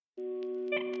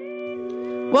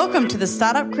Welcome to the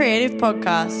Startup Creative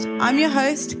Podcast. I'm your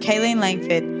host, Kayleen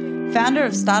Langford, founder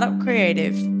of Startup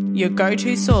Creative, your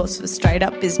go-to source for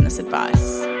straight-up business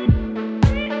advice.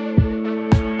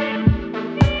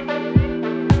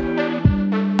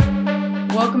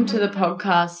 Welcome to the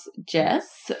podcast,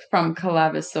 Jess from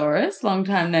Collabosaurus. Long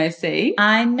time no see.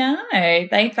 I know.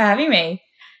 Thanks for having me.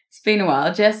 It's been a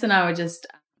while. Jess and I were just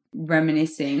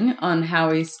reminiscing on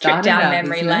how we started Trip down our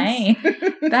memory business.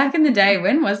 lane. Back in the day,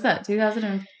 when was that?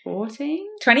 2014?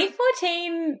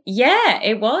 2014. Yeah,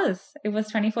 it was. It was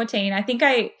 2014. I think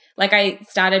I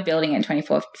started building in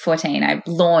 2014. I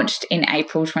launched in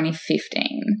April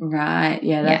 2015. Right.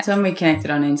 Yeah, that's Yes. when we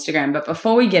connected on Instagram. But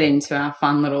before we get into our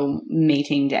fun little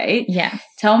meeting date, Yeah.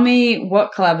 tell me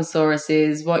what Collabosaurus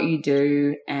is, what you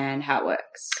do, and how it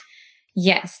works.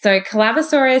 Yes. So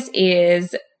Collabosaurus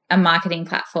is a marketing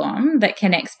platform that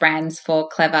connects brands for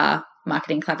clever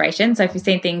marketing collaboration. So if you've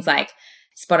seen things like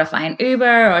Spotify and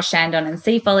Uber or Shandon and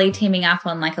Seafolly teaming up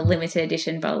on like a limited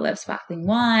edition bottle of sparkling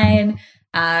wine,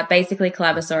 basically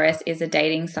Collabosaurus is a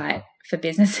dating site for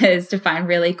businesses to find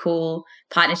really cool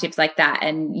partnerships like that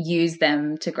and use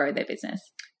them to grow their business.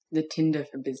 The Tinder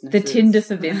for business. The Tinder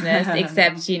for business,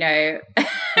 except,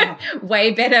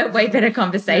 way better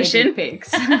conversation.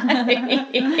 Pics.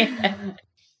 Yeah.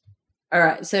 All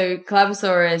right. So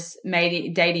Collabosaurus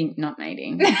dating app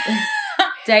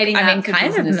for kind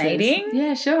of businesses. mating.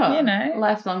 Yeah, sure.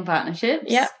 Lifelong partnerships.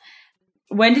 Yep.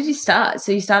 When did you start?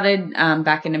 So you started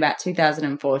back in about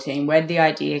 2014. Where did the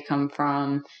idea come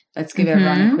from? Let's give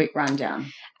everyone a quick rundown.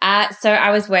 So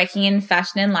I was working in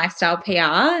fashion and lifestyle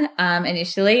PR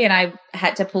initially, and I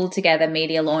had to pull together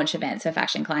media launch events for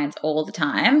fashion clients all the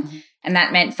time. Mm-hmm. And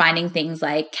that meant finding things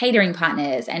like catering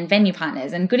partners and venue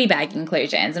partners and goodie bag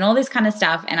inclusions and all this kind of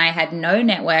stuff. And I had no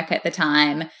network at the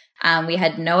time. We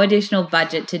had no additional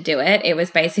budget to do it. It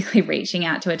was basically reaching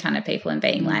out to a ton of people and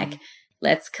being like,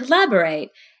 let's collaborate.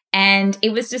 And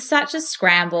it was just such a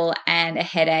scramble and a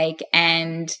headache.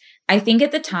 And I think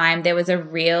at the time there was a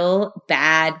real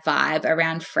bad vibe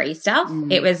around free stuff.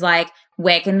 It was like,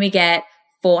 where can we get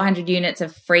 400 units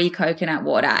of free coconut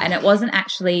water? And it wasn't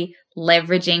actually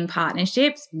leveraging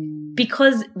partnerships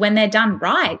because when they're done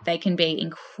right, they can be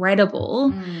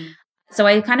incredible. So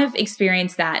I kind of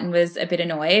experienced that and was a bit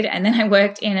annoyed. And then I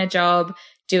worked in a job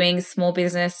doing small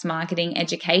business marketing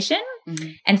education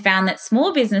and found that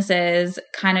small businesses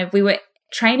we were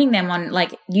training them on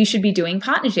like, you should be doing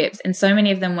partnerships. And so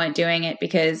many of them weren't doing it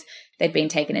because they'd been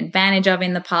taken advantage of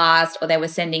in the past, or they were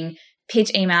sending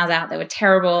pitch emails out that were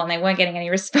terrible and they weren't getting any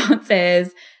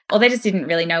responses, or they just didn't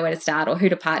really know where to start or who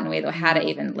to partner with or how to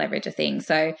even leverage a thing.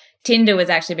 So Tinder was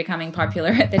actually becoming popular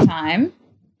at the time.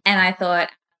 And I thought,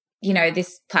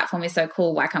 this platform is so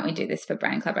cool. Why can't we do this for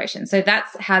brand collaboration? So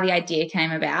that's how the idea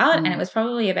came about. And it was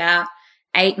probably about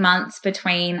 8 months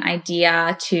between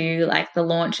idea to like the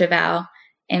launch of our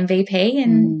MVP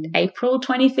in April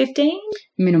 2015.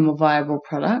 Minimal viable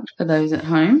product for those at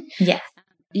home. Yes.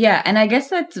 Yeah, and I guess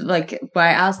that's like why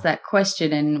I asked that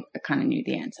question, and I kind of knew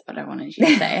the answer, but I wanted you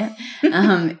to say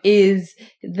it, is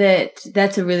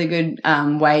that's a really good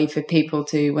way for people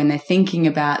to, when they're thinking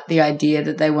about the idea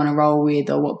that they want to roll with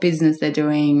or what business they're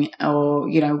doing or,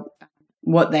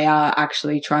 what they are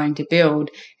actually trying to build,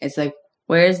 it's like,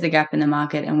 where's the gap in the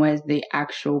market and where's the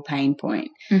actual pain point?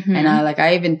 And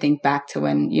I even think back to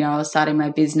when, I was starting my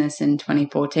business in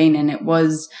 2014 and it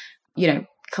was,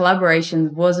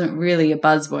 collaboration wasn't really a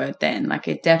buzzword then. Like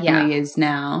it definitely is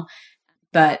now,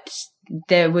 but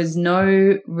there was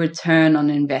no return on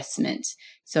investment.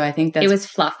 So I think it was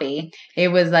fluffy. It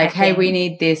was like, hey, we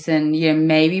need this, and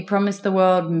maybe promise the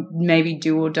world, maybe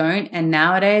do or don't. And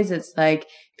nowadays it's like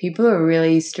people are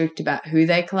really strict about who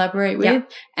they collaborate with,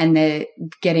 and they're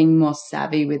getting more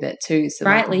savvy with it too. So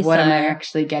Rightly what so. am I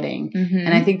actually getting?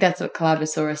 And I think that's what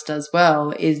Collabosaurus does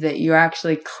well, is that you're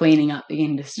actually cleaning up the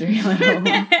industry a little.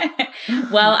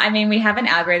 Well, I mean, we have an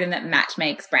algorithm that match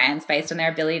makes brands based on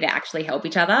their ability to actually help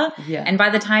each other. Yeah. And by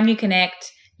the time you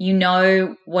connect, you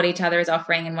know what each other is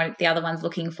offering and what the other one's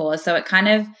looking for. So it kind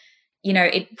of,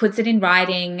 it puts it in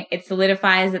writing. It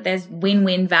solidifies that there's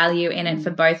win-win value in it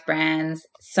for both brands.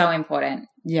 So important.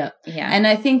 Yeah. Yeah. And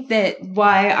I think that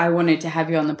why I wanted to have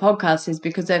you on the podcast is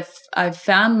because I've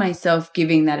found myself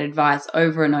giving that advice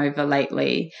over and over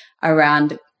lately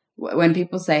around when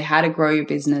people say how to grow your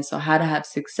business or how to have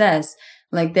success.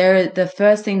 Like the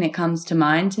first thing that comes to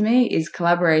mind to me is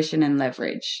collaboration and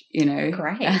leverage,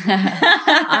 Great.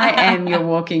 I am your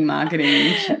walking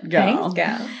marketing girl. Thanks,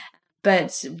 girl.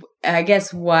 But I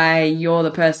guess why you're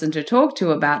the person to talk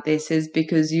to about this is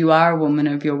because you are a woman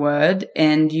of your word,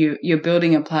 and you're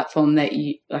building a platform that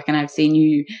you like, and I've seen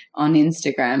you on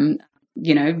Instagram,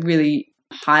 really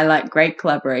highlight great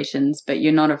collaborations, but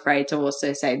you're not afraid to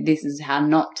also say this is how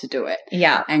not to do it.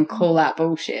 Yeah. And call out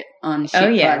bullshit on shit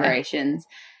collaborations.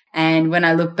 And when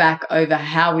I look back over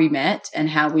how we met and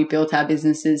how we built our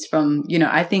businesses from,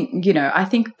 I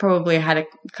think probably had a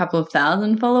couple of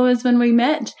thousand followers when we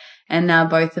met, and now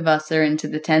both of us are into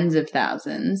the tens of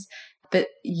thousands. But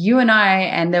you and I,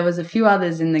 and there was a few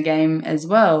others in the game as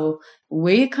well,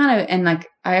 we kind of, and like,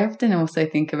 I often also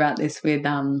think about this with,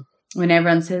 when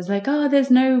everyone says like, oh,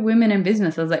 there's no women in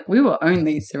business. I was like, we were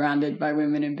only surrounded by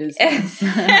women in business.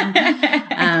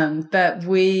 But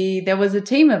there was a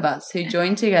team of us who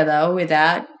joined together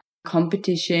without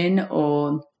competition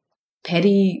or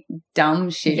petty dumb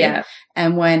shit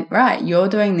and went, right, you're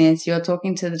doing this, you're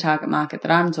talking to the target market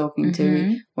that I'm talking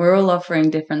to, we're all offering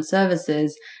different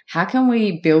services. How can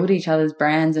we build each other's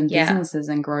brands and businesses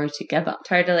and grow together?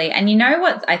 Totally. And you know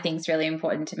what I think is really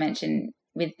important to mention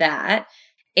with that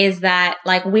is that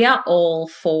like we are all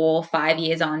 4 or 5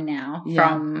 years on now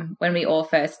from when we all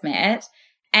first met.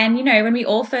 And when we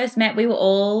all first met, we were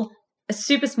all a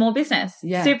super small business,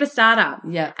 super startup.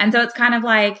 Yeah. And so it's kind of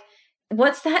like,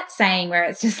 what's that saying where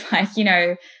it's just like,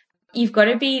 you've got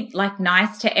to be like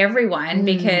nice to everyone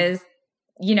because,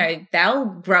 they'll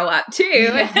grow up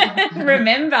too.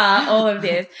 Remember all of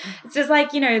this. It's just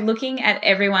like, looking at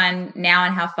everyone now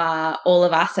and how far all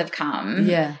of us have come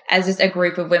as just a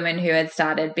group of women who had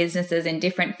started businesses in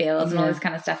different fields and all this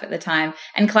kind of stuff at the time.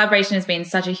 And collaboration has been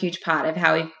such a huge part of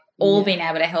how we've all been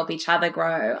able to help each other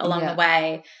grow along the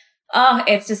way. Oh,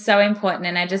 it's just so important.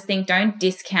 And I just think don't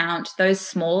discount those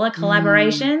smaller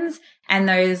collaborations and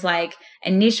those like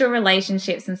initial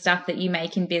relationships and stuff that you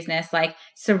make in business. Like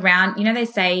surround, they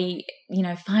say,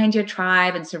 find your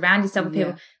tribe and surround yourself with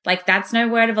people. Like that's no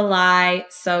word of a lie.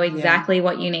 So exactly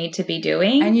what you need to be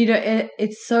doing. And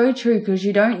it's so true because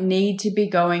you don't need to be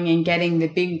going and getting the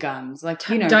big guns. Like,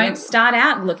 don't start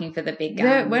out looking for the big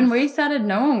guns. When we started,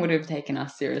 no one would have taken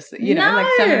us seriously. Like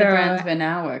some of the brands we're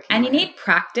now working And with. you need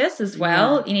practice as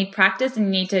well. Yeah. You need practice and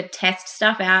you need to test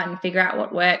stuff out and figure out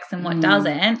what works and what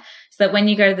doesn't. So that when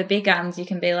you go to the big guns, you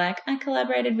can be like, I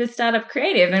collaborated with Startup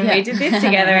Creative and we did this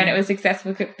together and it was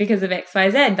successful because of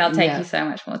XYZ. They'll take you so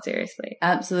much more seriously.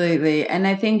 Absolutely. And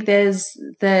I think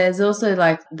there's also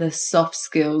like the soft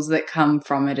skills that come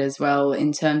from it as well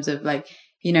in terms of like,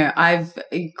 I've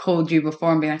called you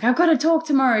before and been like, I've got to talk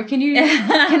tomorrow. Can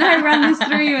I run this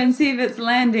through you and see if it's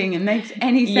landing and makes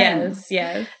any sense?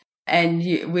 Yes. And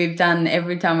we've done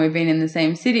every time we've been in the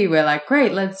same city, we're like,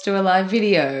 great, let's do a live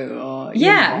video. Or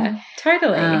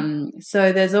totally.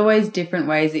 So there's always different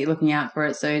ways that you're looking out for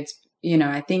it. So it's,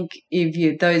 I think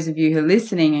those of you who are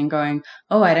listening and going,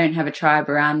 oh, I don't have a tribe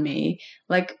around me,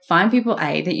 like find people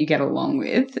that you get along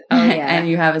with and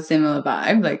you have a similar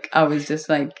vibe. Like I was just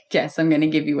like, Jess, I'm going to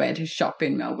give you where to shop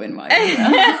in Melbourne while you're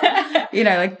here.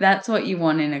 Like that's what you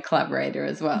want in a collaborator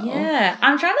as well. Yeah.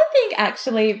 I'm trying to think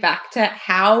actually back to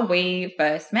how we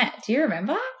first met. Do you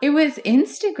remember? It was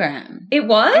Instagram. It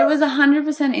was? It was 100%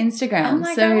 Instagram. Oh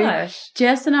my gosh.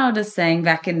 Jess and I were just saying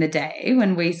back in the day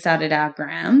when we started our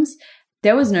grams,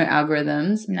 there was no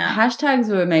algorithms. No. Hashtags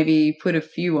were maybe put a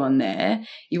few on there.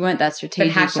 You weren't that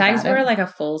strategic. But hashtags were like a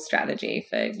full strategy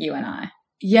for you and I.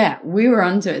 Yeah, we were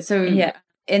onto it. So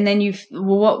and then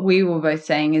what we were both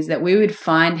saying is that we would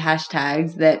find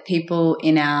hashtags that people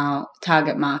in our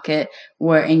target market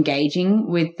were engaging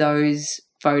with those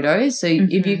photos. So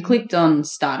if you clicked on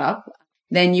startup,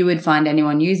 then you would find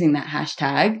anyone using that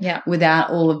hashtag without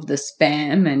all of the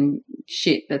spam and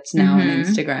shit that's now on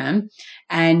Instagram.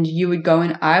 And you would go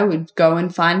and I would go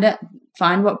and find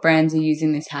what brands are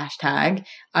using this hashtag.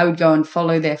 I would go and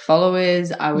follow their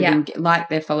followers. I would like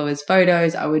their followers'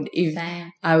 photos. I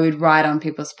would write on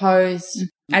people's posts.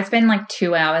 I'd spend like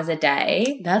 2 hours a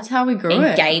day. That's how we grew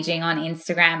engaging on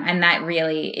Instagram. And that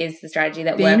really is the strategy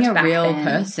that worked back then. Being a real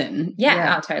person.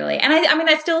 Yeah, oh, totally. And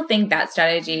I still think that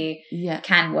strategy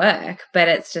can work, but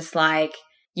it's just like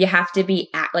you have to be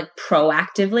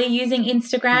proactively using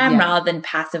Instagram rather than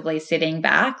passively sitting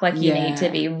back. Like you need to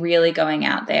be really going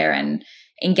out there and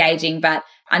engaging. But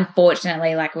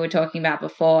unfortunately, like we were talking about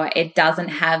before, it doesn't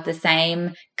have the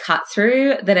same cut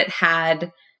through that it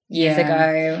had years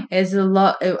ago. There's a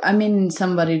lot.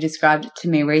 Somebody described it to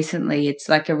me recently. It's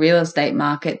like a real estate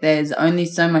market. There's only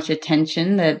so much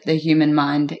attention that the human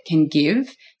mind can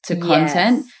give to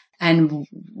content. And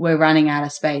we're running out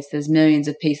of space. There's millions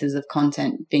of pieces of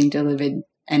content being delivered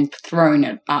and thrown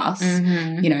at us,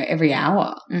 every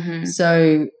hour.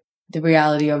 So the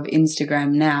reality of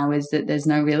Instagram now is that there's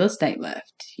no real estate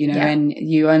left, and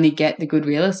you only get the good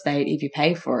real estate if you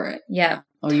pay for it. Yeah.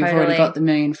 Or you've already got the 1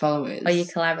 million followers. Or you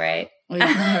collaborate.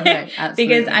 Absolutely.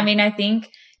 Because, I think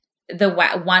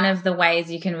one of the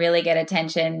ways you can really get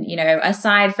attention, you know,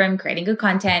 aside from creating good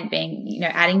content, being, you know,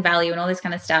 adding value and all this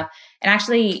kind of stuff. And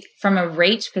actually from a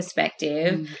reach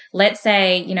perspective, let's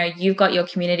say, you know, you've got your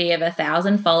community of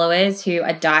 1,000 followers who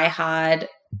are diehard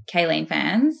Kayleen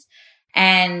fans,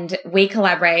 and we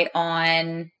collaborate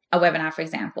on a webinar, for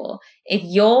example. If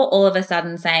you're all of a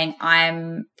sudden saying,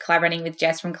 I'm collaborating with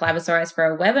Jess from Collabosaurus for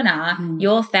a webinar,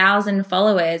 your 1,000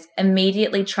 followers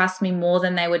immediately trust me more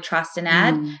than they would trust an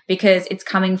ad because it's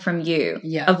coming from you,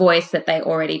 a voice that they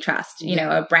already trust, you know,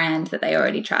 a brand that they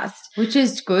already trust. Which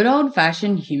is good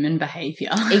old-fashioned human behavior.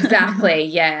 Exactly,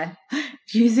 yeah.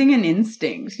 Using an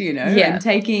instinct, you know, and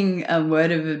taking a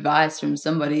word of advice from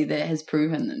somebody that has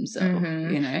proven themselves,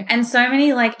 you know. And so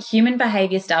many like human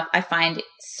behavior stuff I find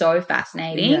so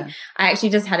fascinating. Yeah. I actually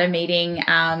just had a meeting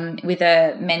with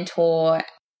a mentor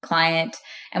client,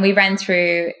 and we ran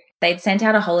through, they'd sent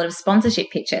out a whole lot of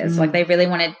sponsorship pitches. Like they really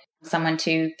wanted someone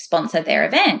to sponsor their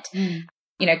event,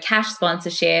 you know, cash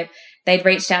sponsorship. They'd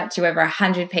reached out to over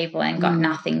 100 people and got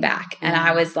nothing back. And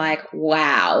I was like,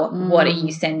 wow, what are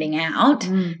you sending out?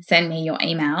 Send me your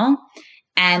email.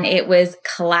 And it was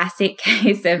classic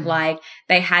case of like,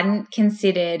 they hadn't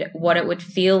considered what it would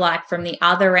feel like from the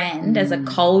other end as a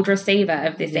cold receiver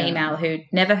of this email who'd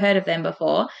never heard of them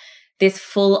before. This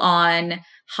full on,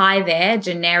 hi there,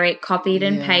 generic, copied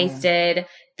and pasted.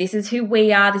 This is who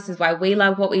we are. This is why we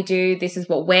love what we do. This is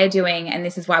what we're doing. And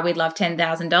this is why we'd love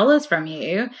 $10,000 from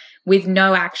you, with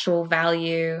no actual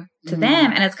value to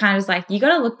them. And it's kind of just like, you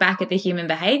got to look back at the human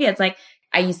behavior. It's like,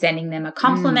 are you sending them a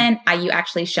compliment? Are you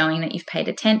actually showing that you've paid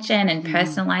attention and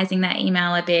personalizing that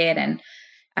email a bit? And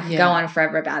I could go on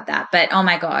forever about that. But oh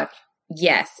my God,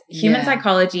 yes, human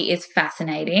psychology is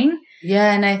fascinating.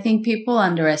 Yeah, and I think people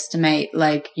underestimate,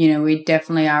 like, you know, we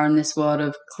definitely are in this world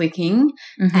of clicking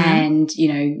and,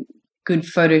 you know, good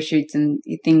photo shoots and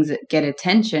things that get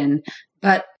attention,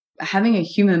 but having a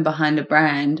human behind a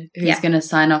brand who's going to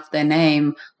sign off their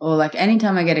name, or like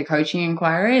anytime I get a coaching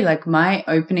inquiry, like my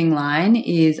opening line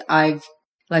is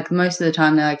like most of the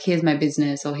time they're like, here's my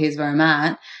business or here's where I'm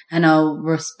at. And I'll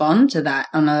respond to that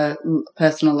on a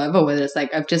personal level, whether it's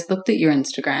like, I've just looked at your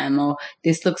Instagram, or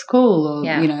this looks cool, or,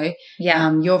 you know,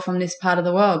 you're from this part of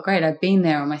the world. Great. I've been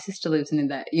there, or my sister lives in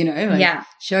that, you know, like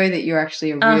show that you're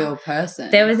actually a real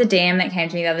person. There was a DM that came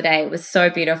to me the other day. It was so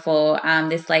beautiful.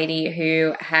 This lady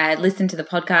who had listened to the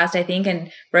podcast, I think,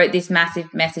 and wrote this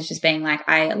massive message just being like,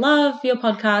 I love your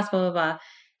podcast, blah, blah, blah.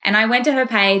 And I went to her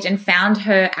page and found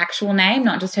her actual name,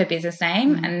 not just her business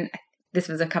name. And this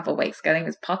was a couple of weeks ago. I think it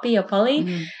was Poppy or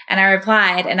Polly. And I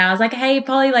replied and I was like, hey,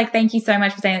 Polly, like, thank you so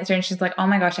much for saying that to her. And she's like, oh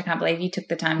my gosh, I can't believe you took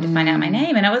the time to find out my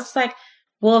name. And I was just like,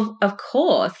 well, of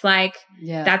course, like,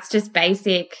 that's just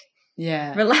basic.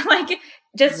 Like,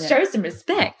 just show some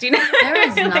respect, you know? There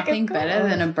is nothing better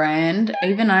than a brand.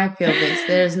 Even I feel this.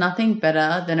 There is nothing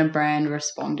better than a brand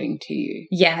responding to you.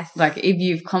 Yes. Like, if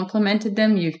you've complimented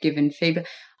them, you've given feedback.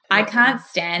 I can't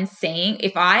stand seeing,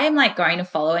 if I am like going to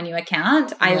follow a new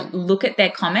account, I look at their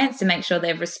comments to make sure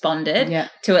they've responded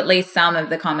to at least some of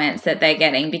the comments that they're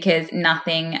getting, because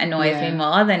nothing annoys me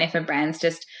more than if a brand's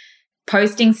just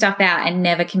posting stuff out and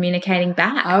never communicating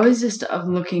back. I was just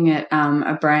looking at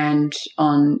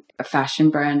a fashion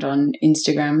brand on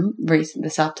Instagram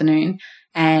this afternoon,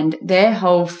 and their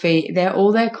whole feed,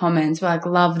 all their comments were like,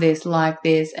 love this, like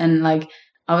this, and like,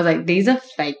 I was like, these are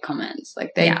fake comments.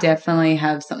 Like, they definitely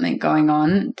have something going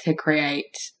on to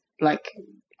create like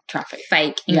traffic.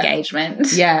 Fake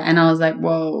engagement. Yeah. And I was like,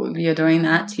 well, if you're doing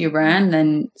that to your brand,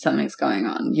 then something's going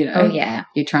on, you know. Oh, yeah.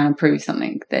 You're trying to prove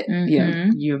something that, you know,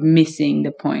 you're missing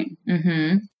the point.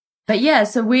 But yeah,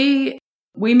 so we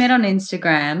met on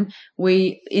Instagram.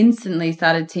 We instantly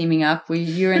started teaming up.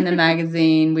 You were in the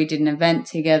magazine. We did an event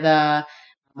together.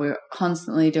 We're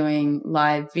constantly doing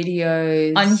live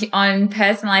videos. On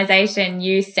personalization,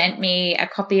 you sent me a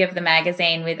copy of the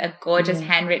magazine with a gorgeous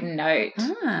handwritten note.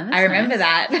 I remember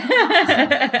that.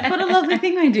 What a lovely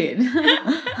thing I did.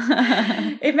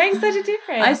 It makes such a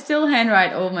difference. I still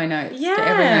handwrite all my notes to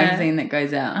every magazine that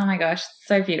goes out. Oh my gosh,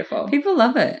 so beautiful. People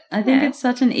love it. I think it's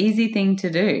such an easy thing to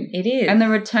do. It is. And the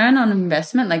return on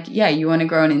investment, like, you want to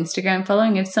grow an Instagram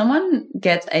following. If someone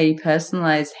gets a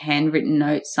personalized handwritten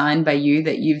note signed by you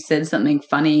that you've said something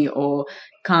funny or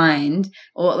kind,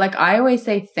 or like, I always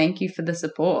say thank you for the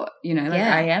support, you know, like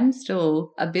I am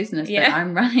still a business that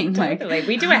I'm running. Totally. Like,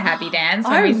 we do a happy dance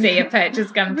when we see a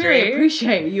purchase come through. I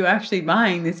appreciate you actually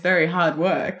buying this very hard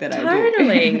work that I do.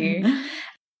 Totally.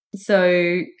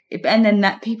 So, and then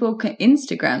that people can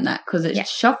Instagram that because it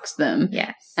shocks them.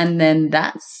 Yes. And then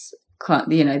that's,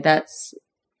 you know, that's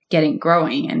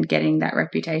growing and getting that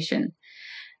reputation.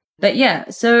 But yeah,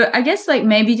 so I guess like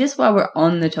maybe just while we're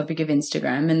on the topic of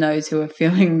Instagram and those who are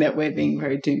feeling that we're being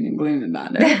very doom and gloom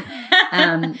about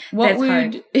it,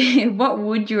 what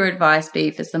would your advice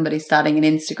be for somebody starting an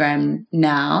Instagram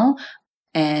now?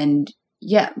 And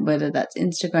yeah, whether that's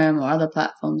Instagram or other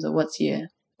platforms, or what's your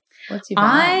vibe?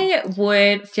 I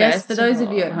would, Jess, for those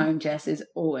of you at home, Jess is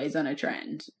always on a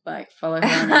trend. Like, follow her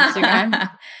on Instagram.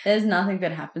 There's nothing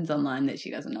that happens online that she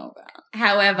doesn't know about.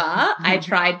 However, I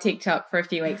tried TikTok for a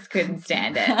few weeks, couldn't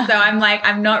stand it. So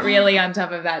I'm not really on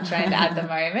top of that trend at the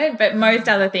moment, but most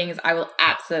other things I will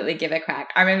absolutely give a crack.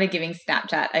 I remember giving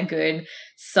Snapchat a good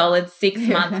solid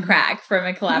 6-month crack from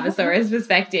a Collabosaurus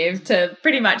perspective to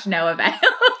pretty much no avail.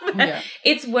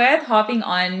 It's worth hopping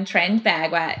on trend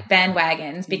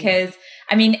bandwagons because,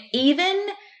 I mean, even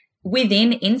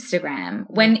within Instagram,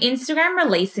 when Instagram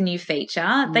release a new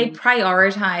feature, they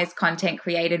prioritize content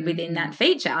created within that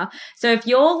feature. So if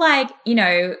you're like, you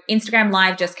know, Instagram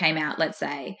Live just came out, let's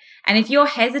say, and if you're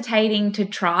hesitating to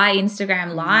try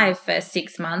Instagram Live for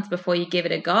 6 months before you give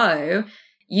it a go,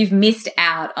 you've missed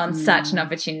out on such an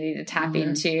opportunity to tap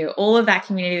into all of that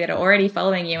community that are already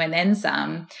following you and then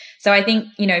some. So I think,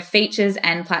 you know, features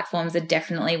and platforms are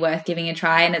definitely worth giving a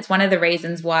try. And it's one of the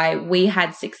reasons why we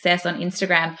had success on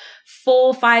Instagram 4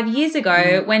 or 5 years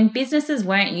ago when businesses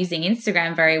weren't using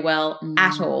Instagram very well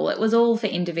at all. It was all for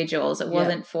individuals. It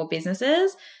wasn't for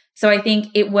businesses. So I think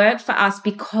it worked for us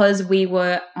because we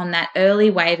were on that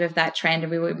early wave of that trend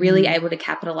and we were really able to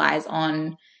capitalize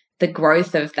on the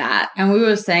growth of that. And we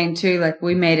were saying too, like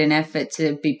we made an effort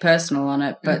to be personal on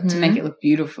it, but to make it look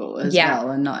beautiful as well.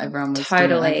 And not everyone was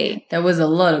doing it. Like, there was a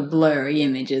lot of blurry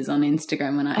images on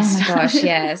Instagram when I started. Oh my gosh,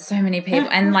 yeah. So many people.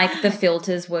 And like the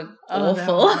filters were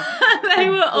awful. They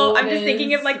were all, I'm just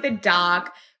thinking of like the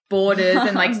dark borders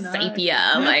and like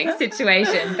sepia like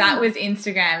situation. That was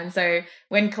Instagram. And so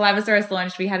when Collabosaurus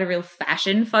launched, we had a real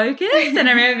fashion focus. And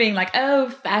I remember being like, oh,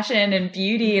 fashion and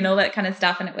beauty and all that kind of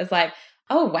stuff. And it was like,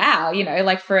 oh, wow, you know,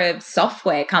 like for a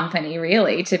software company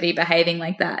really to be behaving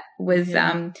like that was,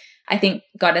 I think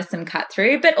got us some cut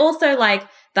through, but also like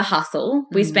the hustle.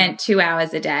 We spent 2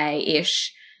 hours a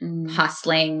day-ish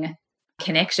hustling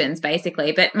connections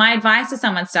basically. But my advice to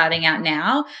someone starting out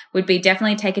now would be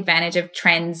definitely take advantage of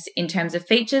trends in terms of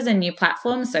features and new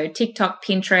platforms. So TikTok,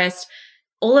 Pinterest,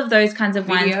 all of those kinds of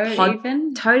Video ones.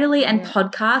 even? Totally. And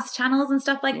podcast channels and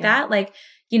stuff like that. Like,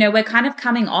 you know, we're kind of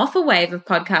coming off a wave of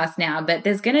podcasts now, but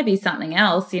there's going to be something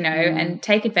else, you know, and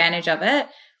take advantage of it.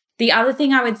 The other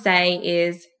thing I would say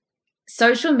is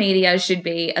social media should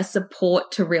be a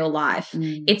support to real life.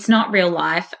 It's not real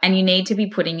life, and you need to be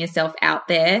putting yourself out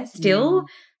there still.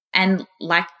 And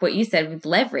like what you said with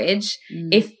leverage,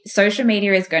 if social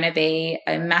media is going to be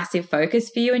a massive focus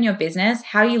for you in your business,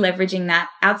 how are you leveraging that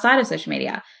outside of social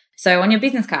media? So on your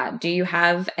business card, do you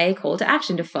have a call to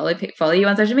action to follow you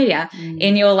on social media?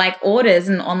 In your like orders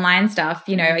and online stuff,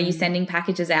 you know, are you sending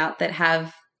packages out that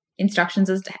have instructions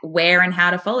as to where and how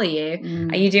to follow you?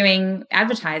 Are you doing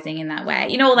advertising in that way?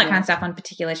 You know, all that kind of stuff on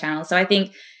particular channels. So I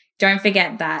think don't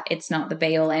forget that it's not the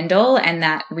be all end all and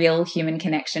that real human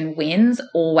connection wins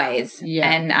always.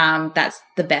 And that's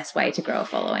the best way to grow a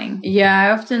following. Yeah, I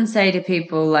often say to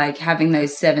people like having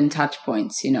those 7 touch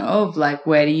points, you know, of like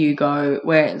where do you go,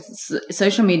 where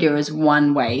social media is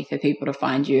one way for people to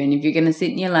find you. And if you're going to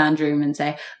sit in your lounge room and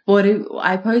say, well,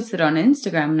 I posted on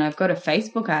Instagram and I've got a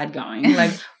Facebook ad going,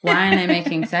 like why aren't I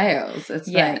making sales? It's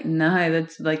like, no,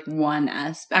 that's like one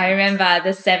aspect. I remember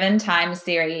the 7 times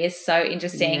theory is so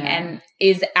interesting and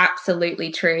is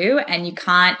absolutely true. And you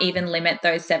can't even limit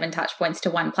those 7 touch points to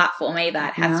one platform either.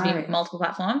 It has to be multiple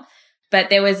platforms. But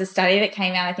there was a study that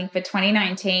came out, I think, for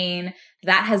 2019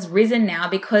 that has risen now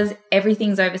because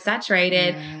everything's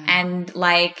oversaturated and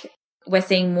like we're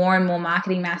seeing more and more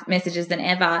marketing messages than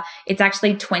ever. It's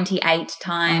actually 28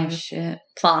 times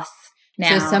plus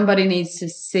now. So somebody needs to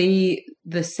see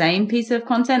the same piece of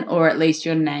content or at least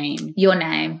your name. Your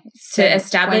name to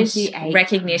establish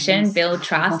recognition, build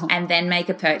trust, and then make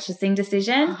a purchasing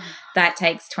decision. That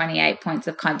takes 28 points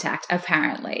of contact,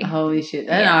 apparently. Holy shit.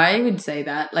 No, I would say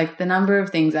that. Like the number of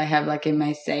things I have like in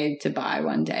my save to buy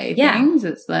one day things,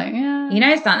 it's like, You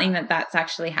know, something that's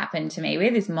actually happened to me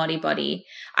with is Modibody.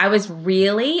 I was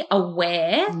really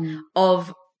aware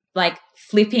of like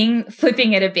flipping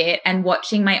it a bit and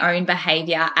watching my own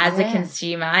behavior as a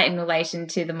consumer in relation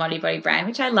to the Modibody brand,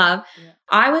 which I love.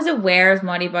 I was aware of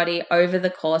Modibody over the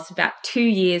course of about 2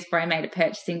 years before I made a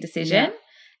purchasing decision.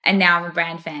 And now I'm a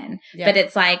brand fan. But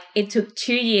it's like it took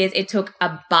 2 years. It took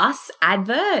a bus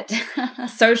advert,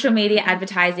 social media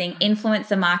advertising,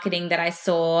 influencer marketing that I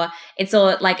saw. It's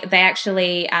all like they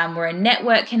actually were a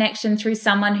network connection through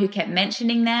someone who kept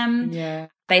mentioning them.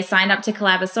 they signed up to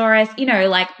Collabosaurus, you know,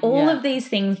 like all of these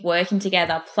things working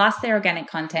together, plus their organic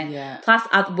content, plus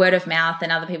word of mouth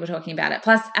and other people talking about it.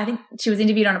 Plus, I think she was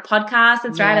interviewed on a podcast.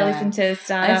 That's right. I listened to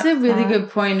Startup. That's a really good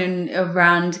point, and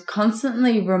around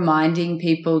constantly reminding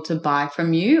people to buy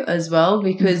from you as well,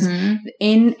 because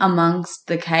in amongst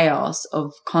the chaos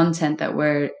of content that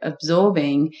we're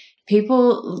absorbing,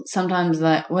 people sometimes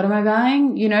like, what am I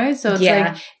buying? You know, so it's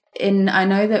like, and I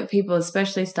know that people,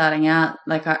 especially starting out,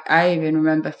 like I even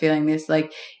remember feeling this,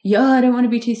 like, I don't want to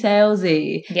be too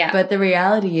salesy. Yeah. But the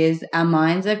reality is our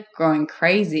minds are growing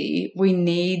crazy. We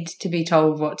need to be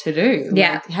told what to do.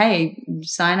 Yeah. Like, hey,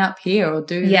 sign up here or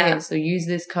do this or use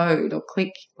this code or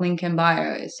click link in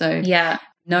bio. So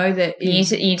know that you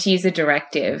need to use a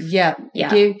directive. Yeah.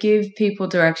 Give people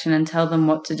direction and tell them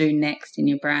what to do next in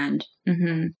your brand.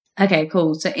 Okay,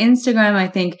 cool. So Instagram, I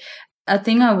think a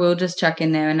thing I will just chuck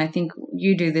in there, and I think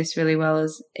you do this really well,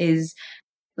 is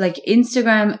like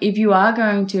Instagram, if you are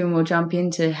going to, and we'll jump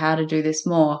into how to do this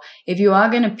more, if you are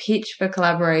going to pitch for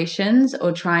collaborations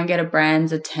or try and get a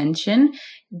brand's attention,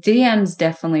 DMs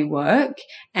definitely work.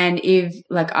 And if,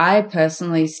 like, I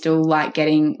personally still like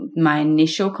getting my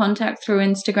initial contact through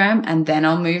Instagram and then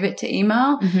I'll move it to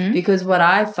email, because what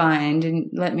I find, and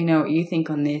let me know what you think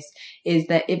on this, is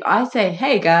that if I say,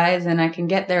 hey guys, and I can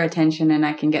get their attention and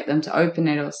I can get them to open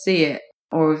it or see it,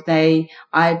 or if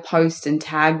I post and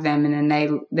tag them and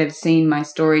then they've seen my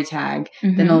story tag,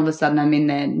 then all of a sudden I'm in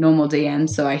their normal DM,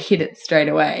 so I hit it straight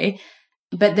away.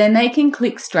 But then they can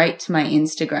click straight to my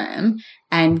Instagram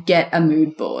and get a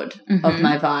mood board of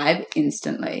my vibe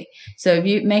instantly. So if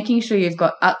you making sure you've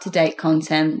got up-to-date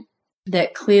content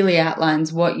that clearly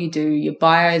outlines what you do, your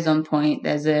bio is on point,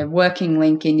 there's a working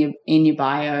link in your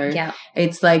bio. Yeah.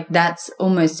 It's like that's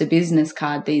almost a business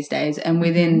card these days. And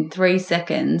within 3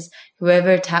 seconds,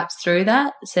 whoever taps through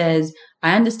that says,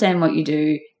 I understand what you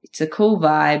do. It's a cool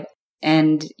vibe.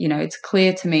 And, you know, it's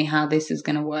clear to me how this is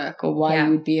going to work or why you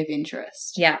would be of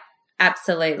interest. Yeah,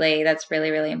 absolutely. That's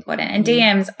really, really important. And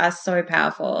DMs are so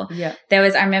powerful. Yeah.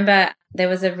 I remember there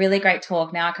was a really great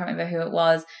talk. Now I can't remember who it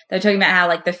was. They were talking about how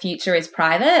like the future is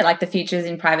private, like the future is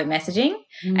in private messaging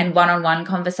and one-on-one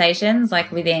conversations,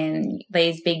 like within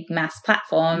these big mass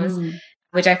platforms,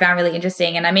 which I found really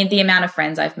interesting. And I mean, the amount of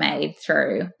friends I've made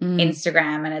through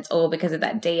Instagram, and it's all because of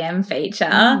that DM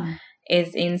feature.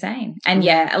 Is insane. And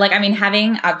like, I mean,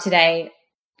 having an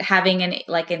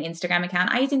Instagram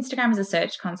account, I use Instagram as a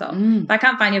search console. If I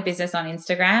can't find your business on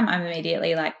Instagram, I'm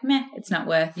immediately like, meh, it's not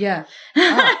worth. Yeah.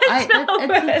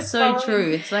 It's so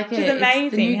true. It's like it's amazing.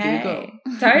 It's the new Google.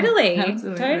 Totally.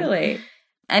 Absolutely. Totally.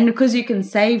 And because you can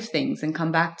save things and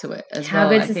come back to it as well. How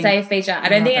good's the save feature? I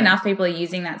don't think enough people are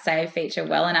using that save feature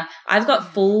well enough. I've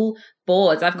got full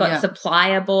boards. I've got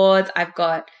supplier boards. I've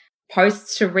got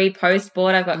posts to repost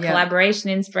board. I've got collaboration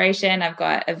inspiration. I've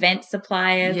got event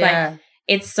suppliers. Like,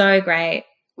 it's so great.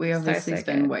 We obviously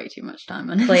spend way too much time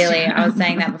on it. Clearly. I was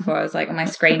saying that before. I was like, my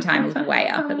screen time is way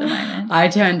up at the moment. I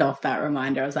turned off that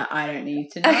reminder. I was like, I don't need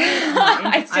to know.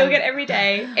 I still get every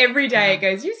day it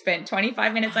goes, you spent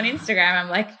 25 minutes on Instagram. I'm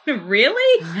like,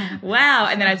 really? Wow.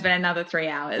 And then I spent another 3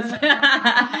 hours.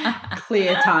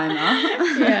 Clear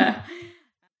timer. Yeah.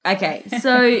 Okay,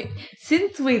 so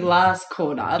since we last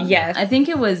caught up, I think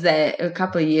it was a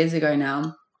couple of years ago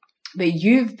now, but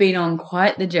you've been on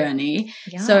quite the journey.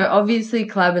 Yeah. So obviously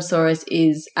Collabosaurus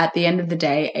is, at the end of the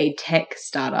day, a tech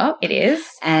startup. It is.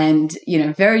 And, you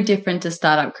know, very different to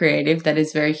Startup Creative that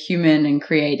is very human and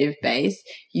creative based.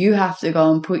 You have to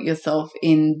go and put yourself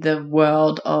in the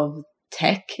world of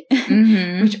tech,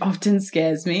 which often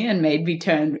scares me and made me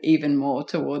turn even more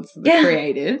towards the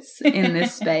creatives in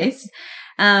this space.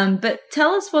 But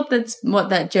tell us what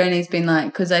that journey's been like,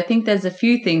 because I think there's a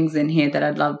few things in here that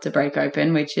I'd love to break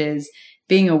open, which is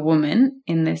being a woman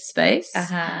in this space.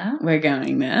 We're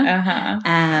going there.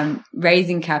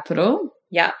 Raising capital.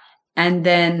 Yeah. And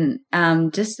then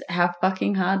just how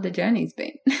fucking hard the journey's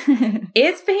been.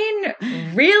 It's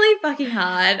been really fucking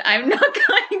hard. I'm not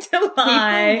going to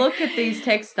lie. People look at these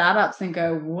tech startups and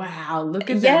go, wow, look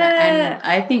at them. And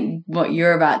I think what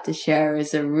you're about to share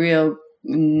is a real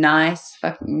nice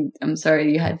I'm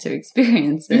sorry you had to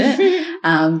experience it,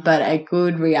 but a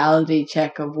good reality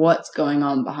check of what's going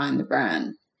on behind the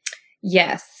brand.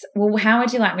 Yes. Well, how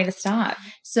would you like me to start?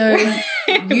 So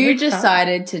you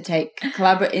decided to take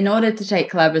in order to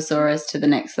take Collabosaurus to the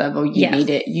next level,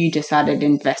 you decided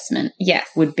investment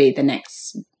would be the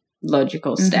next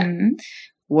logical step.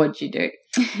 What'd you do?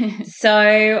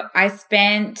 So I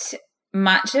spent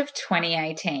much of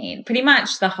 2018, pretty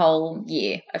much the whole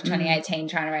year of 2018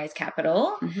 trying to raise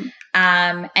capital.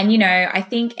 And, you know, I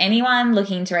think anyone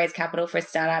looking to raise capital for a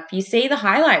startup, you see the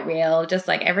highlight reel just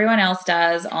like everyone else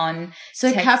does on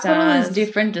So capital is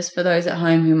different, just for those at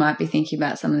home who might be thinking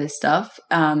about some of this stuff.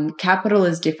 Capital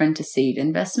is different to seed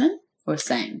investment or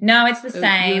same? No, it's the So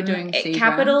same. you're doing seed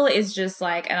Capital is just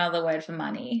like another word for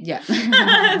money. Yeah. So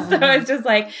it's just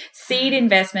like seed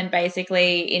investment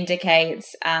basically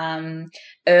indicates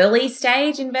early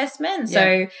stage investment. Yeah.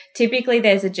 So typically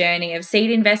there's a journey of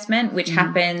seed investment, which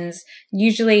happens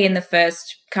usually in the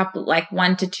first couple, like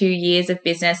 1 to 2 years of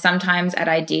business, sometimes at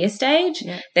idea stage.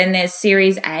 Yeah. Then there's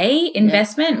Series A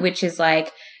investment, which is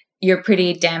like you're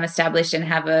pretty damn established and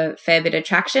have a fair bit of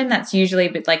traction. That's usually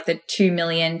like the $2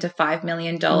 million to $5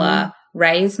 million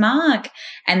raise mark.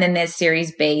 And then there's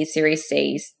Series B, Series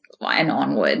C, and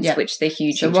onwards, which the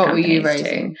huge, so huge what were companies you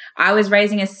raising? do. I was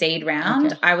raising a seed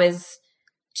round. Okay. I was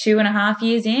 2.5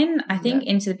 years in, I think,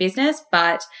 into the business,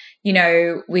 but you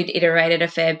know, we'd iterated a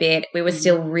fair bit. We were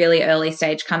still really early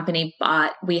stage company,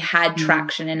 but we had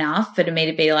traction enough for me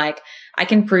to be like, I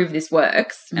can prove this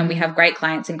works, and we have great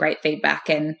clients and great feedback,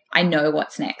 and I know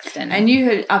what's next. And you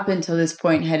had, up until this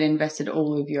point, had invested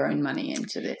all of your own money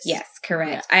into this. Yes,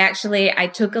 correct. Yeah. I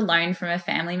took a loan from a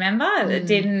family member that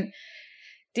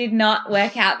did not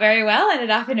work out very well. Ended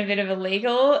up in a bit of a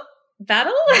legal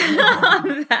battle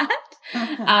on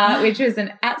that, which was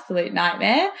an absolute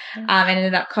nightmare. And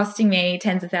ended up costing me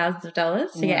tens of thousands of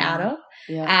dollars to get out of.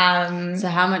 Yeah. So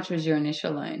how much was your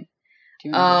initial loan? Do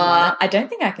you remember I don't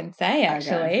think I can say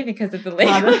actually because of the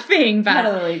legal thing, but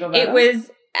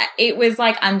it was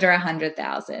like under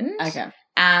 100,000. Okay.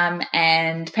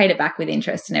 And paid it back with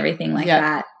interest and everything like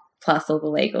that, plus all the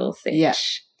legals. Yeah.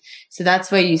 So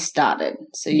that's where you started.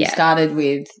 So you started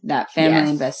with that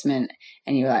family investment,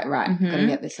 and you were like, right, got to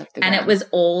get this off the ground. And it was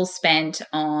all spent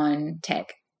on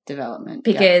tech development,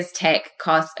 because tech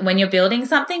costs, when you're building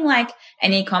something like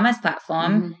an e-commerce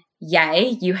platform,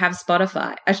 yay, you have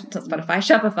Shopify.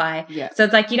 Yeah. So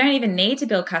it's like you don't even need to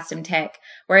build custom tech,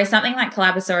 whereas something like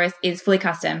Collabosaurus is fully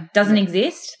custom, doesn't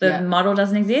exist. The model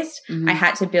doesn't exist. I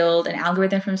had to build an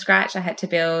algorithm from scratch. I had to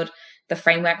build the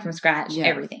framework from scratch,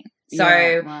 everything.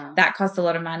 So that cost a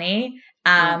lot of money.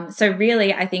 So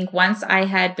really, I think once I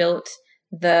had built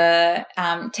the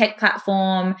tech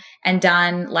platform and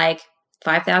done like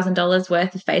 $5,000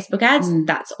 worth of Facebook ads,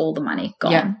 that's all the money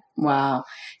gone. Yeah. Wow.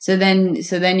 So then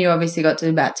you obviously got to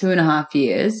about 2.5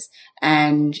 years,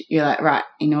 and you're like, right,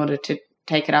 in order to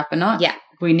take it up a notch,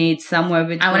 we need somewhere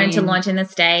between. I wanted to launch in the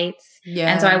States.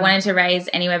 Yeah. And so I wanted to raise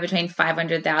anywhere between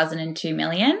 500,000 and 2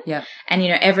 million. Yeah. And, you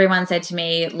know, everyone said to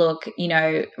me, look, you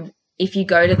know, if you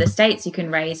go to the States, you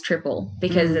can raise triple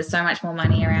because there's so much more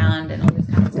money around and all this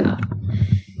kind of stuff.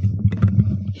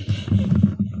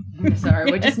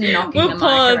 Sorry, we're just knocking the mic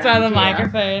pause by the here.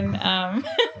 microphone.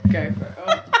 Go for it.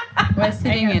 Oh, we're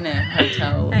sitting in a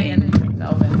hotel in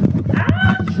Melbourne.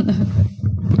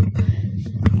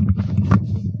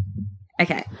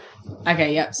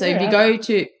 Okay, yep. So if you go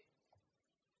to,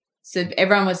 so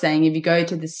everyone was saying if you go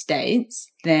to the States,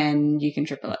 then you can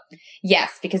triple it.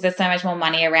 Yes, because there's so much more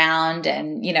money around,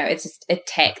 and, you know, it's just a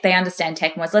tech. They understand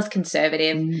tech more. It's less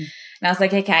conservative. And I was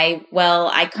like, okay, well,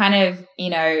 I kind of, you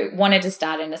know, wanted to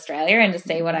start in Australia and to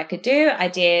see what I could do. I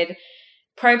did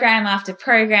program after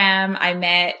program. I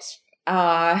met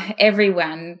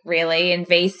everyone really in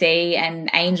VC and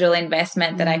angel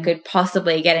investment that I could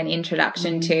possibly get an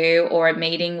introduction to or a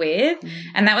meeting with.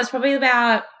 And that was probably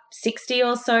about 60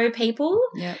 or so people.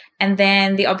 Yep. And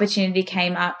then the opportunity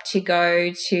came up to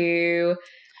go to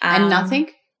and nothing?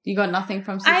 You got nothing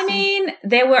from 60? I mean,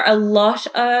 there were a lot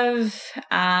of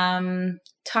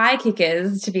tie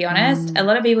kickers, to be honest. A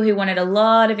lot of people who wanted a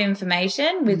lot of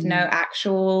information with no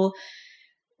actual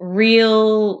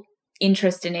real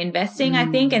interest in investing, I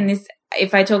think. And this,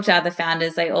 if I talk to other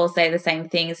founders, they all say the same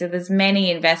thing. So there's many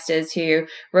investors who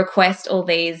request all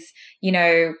these, you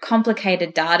know,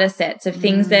 complicated data sets of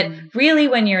things that really,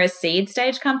 when you're a seed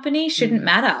stage company, shouldn't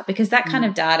matter, because that kind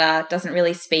of data doesn't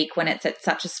really speak when it's at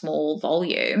such a small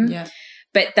volume. Yeah.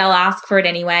 But they'll ask for it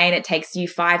anyway, and it takes you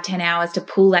 5-10 hours to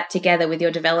pull that together with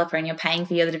your developer, and you're paying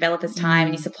for the developer's time,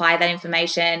 and you supply that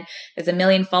information. There's a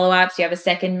million follow-ups. You have a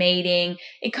second meeting.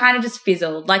 It kind of just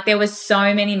fizzled. Like, there was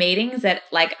so many meetings that,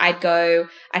 like, I'd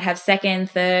have second,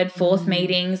 third, fourth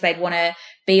meetings. They'd want to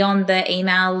be on the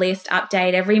email list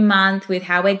update every month with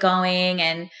how we're going.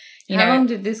 And, you know. How long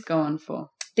did this go on for?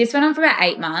 This went on for about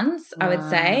 8 months, I would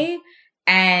say.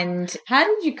 And how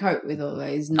did you cope with all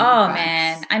those?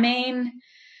 Man, I mean,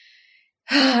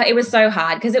 it was so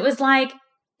hard because it was like,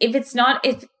 if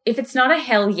if it's not a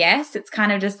hell yes, it's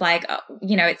kind of just like,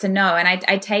 you know, it's a no. And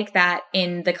I take that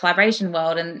in the collaboration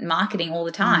world and marketing all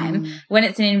the time. When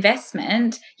it's an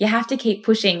investment, you have to keep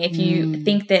pushing if you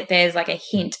think that there's like a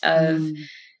hint of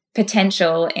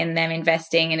potential in them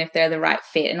investing and if they're the right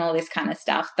fit and all this kind of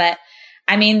stuff. But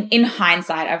I mean, in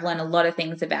hindsight, I've learned a lot of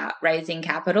things about raising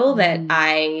capital that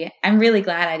I'm really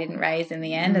glad I didn't raise in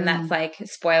the end. And that's like,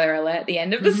 spoiler alert, the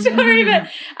end of the story. But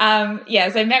so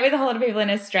I met with a whole lot of people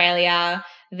in Australia,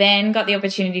 then got the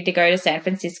opportunity to go to San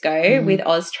Francisco with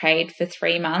Austrade for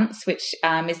 3 months, which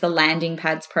is the Landing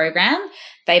Pads program.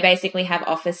 They basically have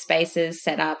office spaces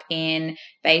set up in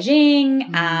Beijing,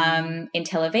 in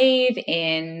Tel Aviv,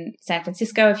 in San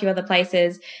Francisco, a few other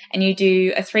places. And you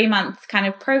do a 3-month kind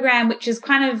of program, which is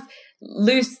kind of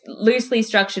loosely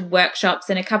structured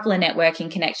workshops and a couple of networking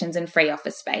connections and free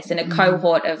office space and a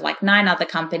cohort of like 9 other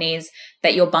companies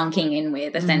that you're bunking in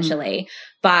with essentially.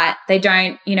 But they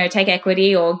don't, you know, take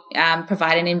equity or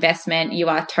provide an investment. You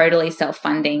are totally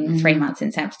self-funding 3 months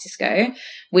in San Francisco,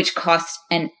 which costs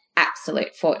an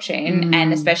absolute fortune.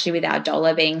 And especially with our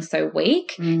dollar being so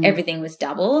weak, everything was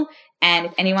double. And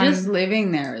if anyone just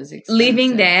living there is expensive.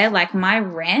 Living there, like my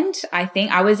rent, I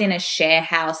think I was in a share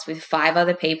house with 5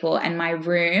 other people and my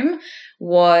room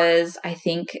was, I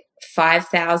think,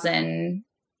 5,000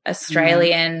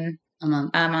 Australian a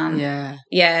month. Yeah.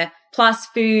 Yeah. Plus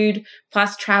food,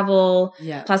 plus travel,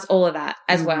 plus all of that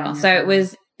as well. So it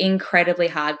was incredibly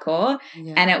hardcore.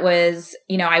 And it was,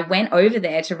 you know, I went over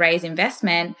there to raise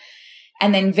investment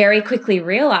and then very quickly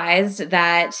realized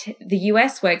that the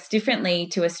US works differently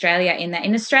to Australia in that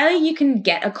in Australia, you can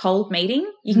get a cold meeting.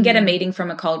 You can get a meeting from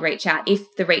a cold reach out if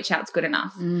the reach out's good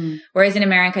enough. Whereas in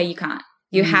America, you can't.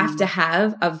 You have to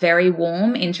have a very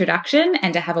warm introduction,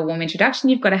 and to have a warm introduction,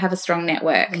 you've got to have a strong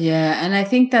network. Yeah, and I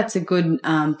think that's a good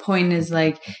point is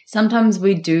like sometimes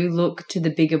we do look to the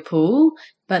bigger pool,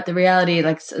 but the reality,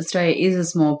 like Australia is a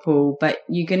small pool, but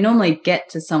you can normally get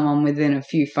to someone within a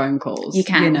few phone calls. You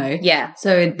can, you know? Yeah.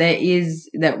 So there is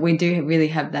that we do really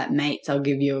have that mates, I'll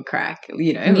give you a crack,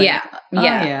 you know? Like,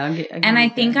 I'll and I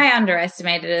think I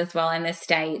underestimated it as well in the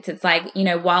States. It's like, you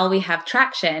know, while we have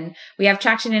traction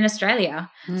in Australia.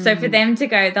 So for them to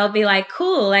go, they'll be like,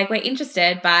 cool, like we're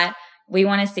interested, but we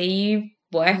want to see you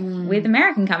work with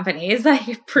American companies,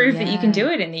 like prove that you can do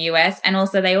it in the US. And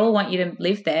also they all want you to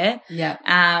live there.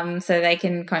 So they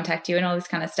can contact you and all this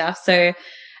kind of stuff. So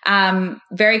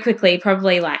very quickly,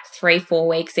 probably like 3-4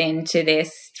 weeks into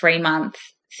this 3-month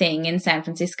thing in San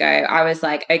Francisco, I was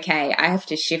like, okay, I have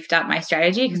to shift up my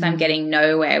strategy because I'm getting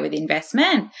nowhere with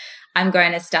investment. I'm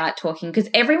going to start talking because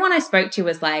everyone I spoke to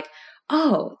was like,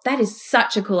 oh, that is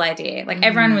such a cool idea. Like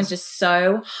everyone was just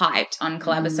so hyped on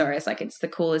Collabosaurus. Like it's the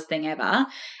coolest thing ever.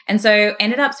 And so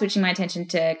ended up switching my attention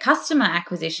to customer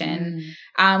acquisition,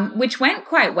 which went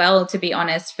quite well, to be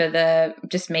honest, for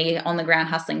just me on the ground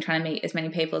hustling, trying to meet as many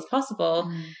people as possible.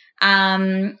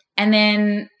 And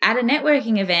then at a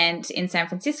networking event in San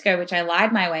Francisco, which I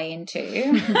lied my way into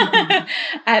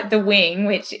at The Wing,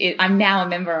 which I'm now a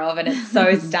member of, and it's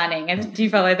so stunning. Do you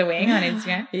follow The Wing on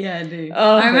Instagram? Yeah, I do.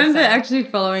 Oh, I remember actually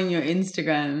following your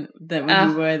Instagram that when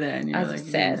you were there and you were like,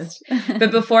 obsessed. But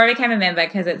before I became a member,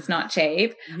 because it's not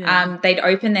cheap, they'd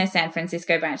opened their San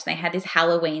Francisco branch. They had this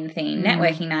Halloween themed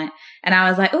networking night. And I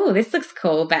was like, oh, this looks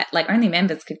cool, but like only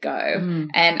members could go.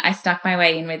 And I stuck my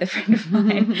way in with a friend of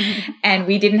mine and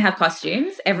we didn't have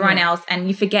costumes. Everyone else, and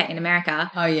you forget in America.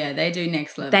 Oh yeah, they do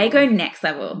next level. They go next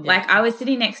level. Yeah. Like I was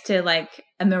sitting next to like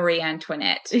a Marie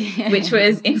Antoinette, which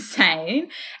was insane.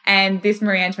 And this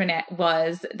Marie Antoinette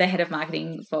was the head of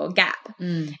marketing for Gap.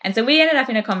 And so we ended up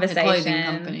in a conversation. The clothing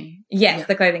company. Yes,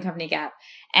 the clothing company Gap.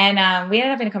 And we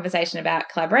ended up in a conversation about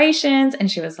collaborations, and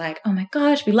she was like, oh my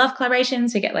gosh, we love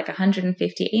collaborations. We get like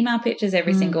 150 email pitches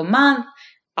every single month.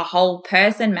 A whole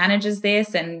person manages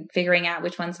this and figuring out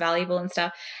which one's valuable and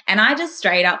stuff. And I just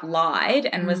straight up lied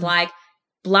and was like,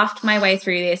 bluffed my way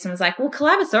through this and was like, well,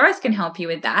 Collabosaurus can help you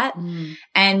with that.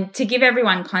 And to give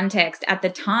everyone context, at the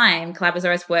time,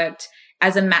 Collabosaurus worked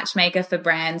as a matchmaker for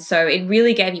brands. So it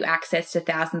really gave you access to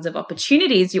thousands of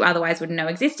opportunities you otherwise wouldn't know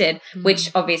existed,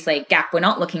 which obviously Gap were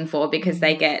not looking for because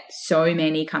they get so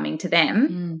many coming to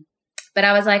them. But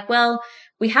I was like, well,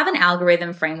 we have an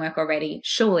algorithm framework already.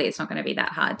 Surely it's not going to be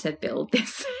that hard to build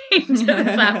this into the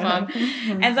platform.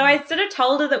 And so I sort of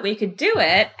told her that we could do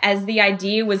it as the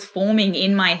idea was forming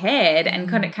in my head, and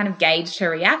kind of gauged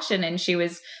her reaction. And she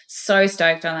was so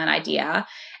stoked on that idea.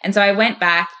 And so I went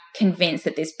back convinced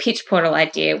that this pitch portal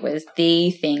idea was the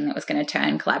thing that was going to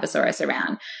turn Collabosaurus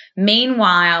around.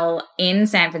 Meanwhile, in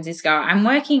San Francisco,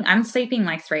 I'm sleeping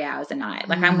like 3 hours a night.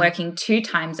 Like I'm working 2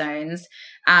 time zones,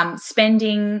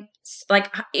 spending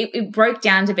like it broke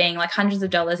down to being like hundreds of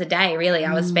dollars a day, really,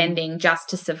 I was spending just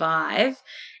to survive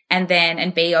and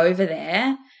be over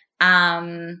there.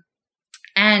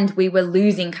 And we were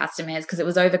losing customers because it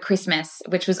was over Christmas,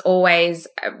 which was always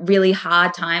a really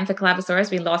hard time for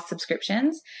Collabosaurus. We lost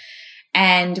subscriptions.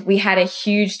 And we had a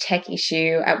huge tech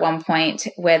issue at one point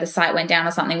where the site went down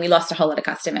or something. We lost a whole lot of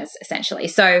customers, essentially.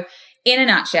 So in a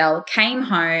nutshell, came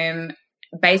home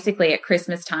basically at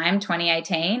Christmas time,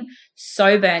 2018,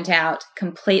 so burnt out,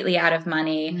 completely out of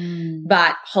money,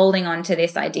 but holding on to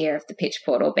this idea of the pitch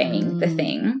portal being the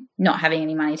thing, not having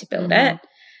any money to build it.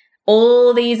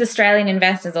 All these Australian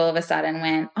investors all of a sudden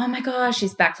went, oh my gosh,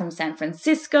 she's back from San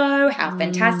Francisco. How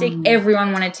fantastic.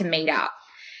 Everyone wanted to meet up.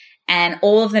 And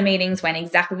all of the meetings went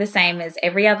exactly the same as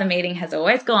every other meeting has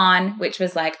always gone, which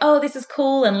was like, oh, this is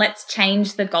cool, and let's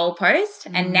change the goalpost.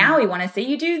 And now we want to see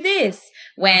you do this,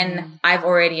 when I've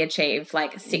already achieved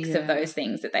like 6 of those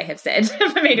things that they have said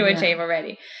for me to achieve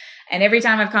already. And every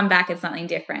time I've come back, it's something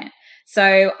different.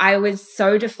 So I was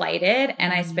so deflated,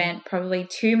 and I spent probably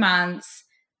 2 months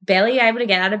barely able to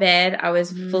get out of bed. I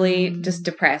was fully just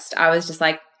depressed. I was just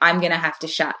like, I'm going to have to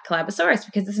shut Collabosaurus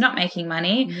because it's not making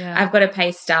money. Yeah. I've got to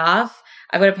pay staff.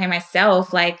 I've got to pay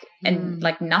myself and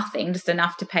nothing, just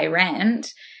enough to pay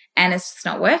rent. And it's just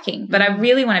not working. But I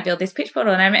really want to build this pitch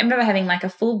portal. And I remember having like a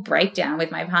full breakdown with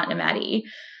my partner, Maddie,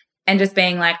 and just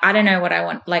being like, I don't know what I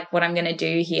want, like what I'm going to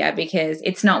do here, because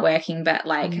it's not working, but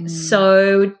like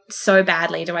so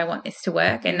badly do I want this to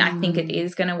work. And I think it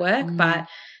is going to work, but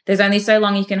there's only so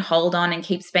long you can hold on and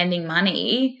keep spending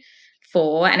money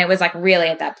for. And it was like really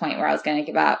at that point where I was going to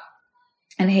give up.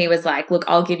 And he was like, look,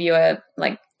 I'll give you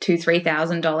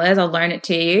 $2,000-$3,000. I'll loan it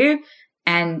to you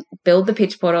and build the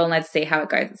pitch portal, and let's see how it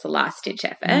goes. It's a last ditch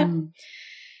effort. And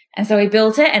so we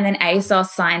built it, and then ASOS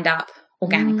signed up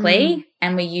organically,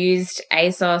 and we used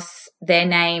ASOS, their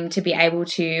name, to be able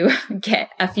to get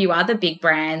a few other big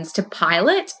brands to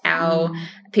pilot our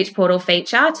pitch portal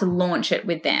feature, to launch it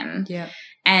with them. Yeah.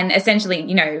 And essentially,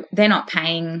 you know, they're not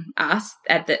paying us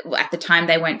at the time.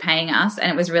 They weren't paying us.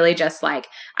 And it was really just like,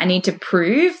 I need to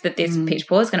prove that this pitch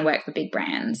portal is going to work for big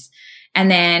brands.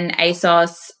 And then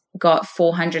ASOS got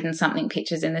 400 and something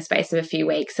pitches in the space of a few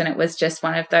weeks. And it was just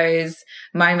one of those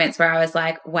moments where I was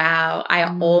like, wow, I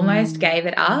almost gave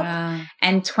it up. Wow.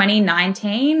 And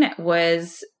 2019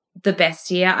 was the best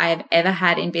year I have ever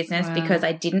had in business, because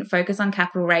I didn't focus on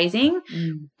capital raising.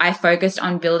 I focused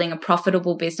on building a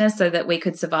profitable business so that we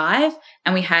could survive,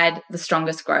 and we had the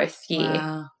strongest growth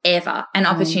year ever, and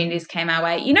opportunities came our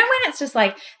way. You know, when it's just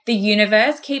like the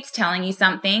universe keeps telling you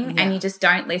something and you just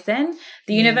don't listen.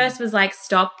 The universe was like,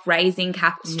 stop raising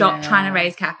stop trying to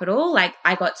raise capital. Like,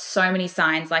 I got so many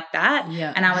signs like that.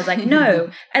 And I was like, no,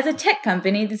 as a tech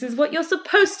company, this is what you're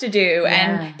supposed to do.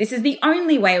 And this is the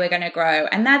only way we're going to grow.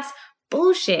 And that's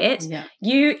bullshit.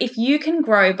 If you can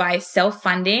grow by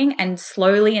self-funding and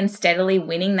slowly and steadily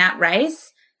winning that race,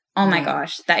 oh my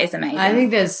gosh, that is amazing. I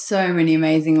think there's so many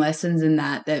amazing lessons in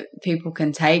that people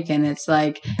can take. And it's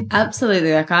like,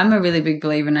 absolutely, like, I'm a really big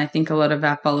believer, and I think a lot of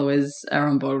our followers are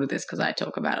on board with this because I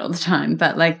talk about it all the time,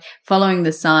 but like following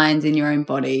the signs in your own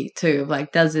body too, of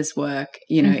like, does this work?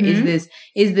 You know,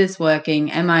 is this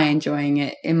working? Am I enjoying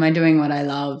it? Am I doing what I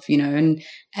love? You know,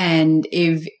 and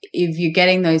if you're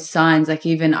getting those signs, like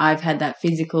even I've had that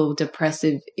physical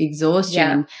depressive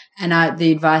exhaustion, and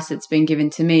the advice that's been given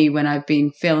to me when I've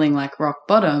been feeling like rock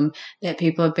bottom, that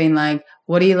people have been like,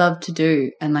 what do you love to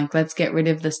do? And like, let's get rid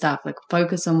of the stuff, like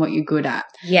focus on what you're good at.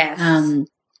 Yes.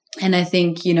 And I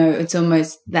think, you know, it's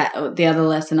almost that the other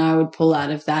lesson I would pull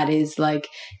out of that is like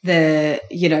the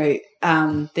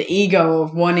ego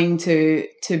of wanting to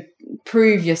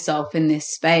prove yourself in this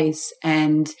space,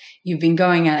 and you've been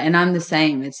going at it, and I'm the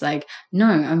same. It's like, no,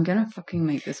 I'm going to fucking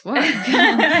make this work.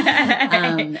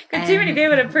 Got too many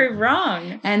people to prove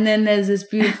wrong. And then there's this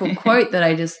beautiful quote that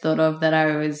I just thought of that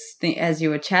I was as you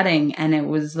were chatting, and it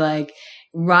was like,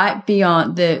 right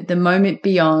beyond the moment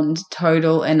beyond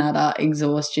total and utter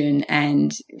exhaustion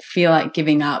and feel like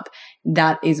giving up,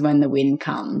 that is when the win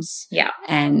comes. Yeah.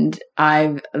 And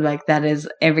I've like, that is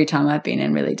every time I've been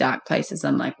in really dark places,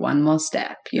 I'm like, one more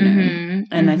step, you know?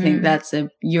 And I think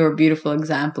you're a beautiful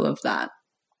example of that.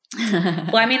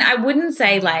 Well, I mean, I wouldn't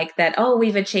say like that, oh,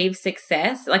 we've achieved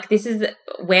success. Like, this is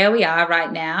where we are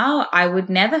right now. I would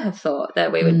never have thought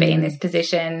that we would be in this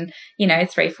position, you know,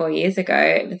 3-4 years ago.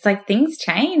 It's like things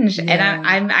change. And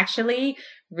I'm actually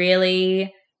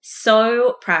really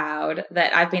so proud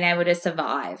that I've been able to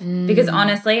survive, because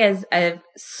honestly, as a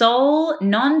sole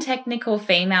non-technical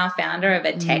female founder of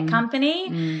a tech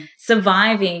company,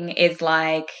 surviving is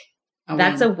like,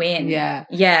 That's a win. Yeah.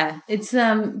 Yeah. It's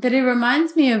but it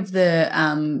reminds me of the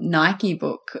Nike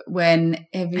book. When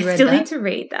have you read I still that? need to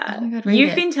read that. Oh my God, read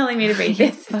You've it. been telling me to read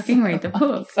this. Fucking read the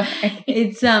book. Sorry.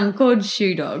 It's called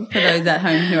Shoe Dog, for those at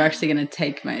home who are actually going to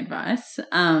take my advice.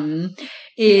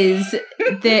 Is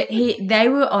that they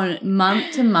were on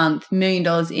month to month, $1 million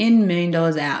in, $1 million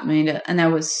out, and they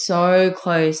were so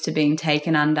close to being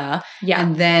taken under. Yeah.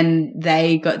 And then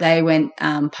they went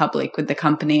public with the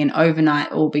company, and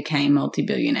overnight all became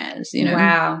multi-billionaires, you know.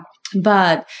 Wow.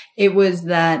 But it was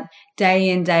that day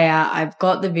in, day out, I've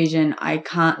got the vision. I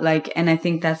can't and I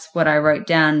think that's what I wrote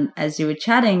down as you were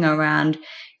chatting around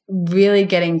really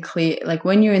getting clear. Like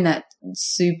when you're in that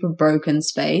super broken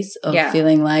space of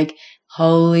feeling like,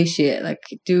 holy shit, like,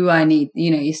 do I need,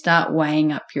 you start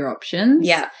weighing up your options.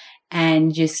 Yeah.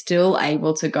 And you're still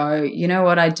able to go, you know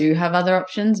what, I do have other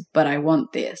options, but I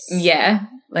want this. Yeah.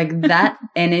 Like that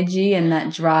energy and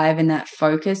that drive and that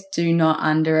focus, do not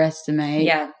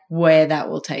underestimate where that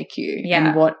will take you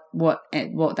and what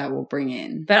that will bring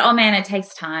in. But oh man, it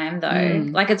takes time though.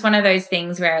 Like it's one of those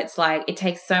things where it's like it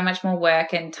takes so much more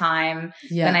work and time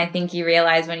than I think you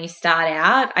realize when you start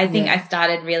out. I think I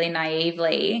started really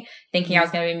naively thinking I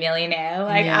was going to be a millionaire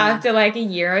after like a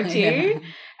year or two. Yeah.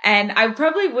 And I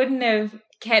probably wouldn't have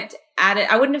kept at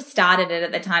it. I wouldn't have started it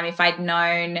at the time if I'd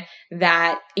known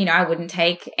that, I wouldn't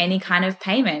take any kind of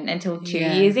payment until 2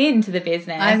 years into the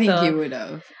business. I think you would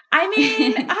have. I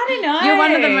mean, I don't know. You're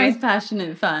one of the most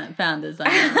passionate founders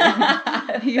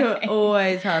I know. You're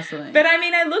always hustling. But I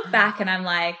mean, I look back and I'm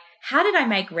like, how did I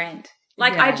make rent?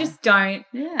 Like, I just don't.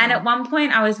 Yeah. And at one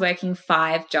point I was working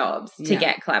 5 jobs to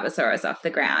get Collabosaurus off the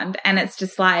ground. And it's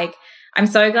just like, I'm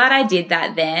so glad I did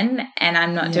that then, and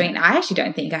I'm not doing. I actually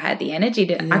don't think I had the energy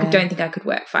to. I don't think I could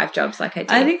work 5 jobs like I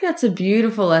did. I think that's a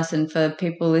beautiful lesson for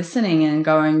people listening and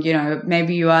going.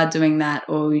 Maybe you are doing that,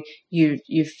 or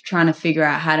you're trying to figure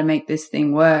out how to make this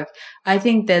thing work. I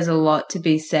think there's a lot to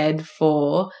be said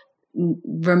for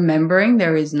remembering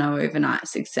there is no overnight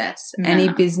success. No. Any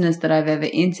business that I've ever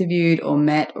interviewed or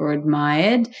met or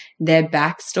admired, their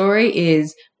backstory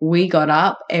is we got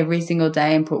up every single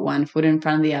day and put one foot in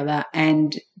front of the other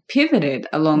and pivoted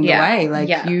along the way. Like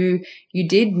you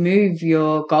did move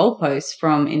your goalposts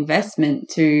from investment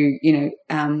to,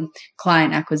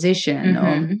 client acquisition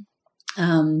or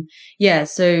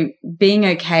so being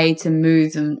okay to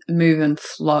move and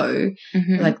flow,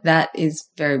 like that is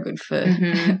very good for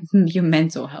your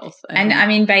mental health. I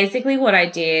mean, basically what I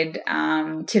did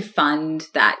to fund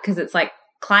that, because it's like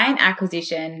client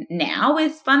acquisition now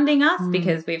is funding us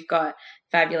because we've got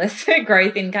fabulous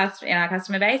growth in our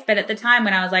customer base. But at the time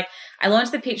when I was like, I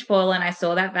launched the pitch pool and I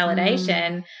saw that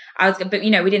validation, but we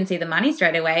didn't see the money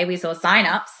straight away. We saw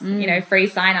signups, free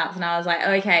signups. And I was like,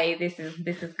 okay, this is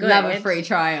good. Love a free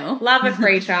trial.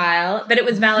 But it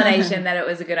was validation that it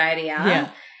was a good idea. Yeah.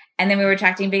 And then we were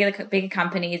attracting bigger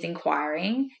companies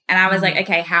inquiring. And I was like,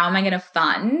 okay, how am I going to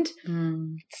fund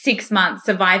 6 months,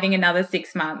 surviving another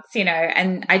 6 months,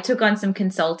 and I took on some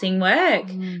consulting work,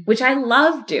 which I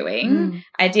love doing.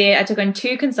 I took on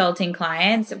 2 consulting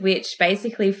clients, which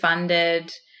basically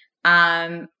funded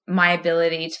my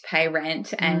ability to pay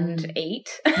rent and eat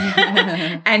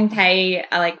and pay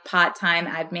like part-time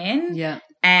admin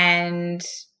and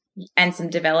some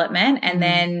development. And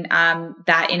then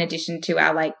that, in addition to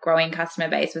our like growing customer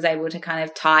base, was able to kind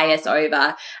of tie us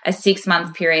over a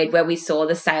 6-month period where we saw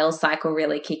the sales cycle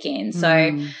really kick in. So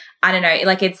I don't know,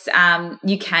 like it's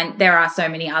there are so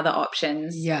many other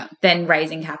options than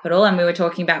raising capital. And we were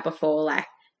talking about before, like,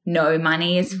 no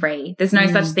money is free. There's no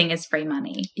such thing as free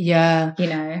money. Yeah.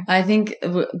 I think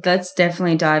let's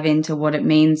definitely dive into what it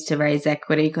means to raise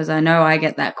equity, because I know I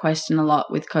get that question a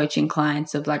lot with coaching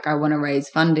clients of like, I want to raise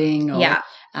funding or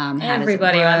how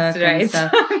everybody wants to raise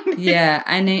funding. Yeah.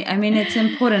 And I mean, it's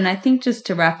important. I think just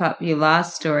to wrap up your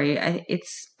last story,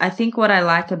 I think what I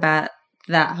like about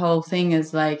that whole thing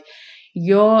is like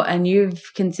you've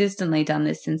consistently done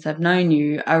this since I've known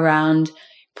you, around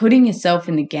putting yourself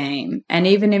in the game. And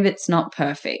even if it's not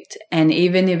perfect, and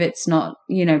even if it's not,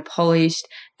 polished,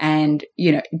 and,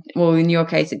 well, in your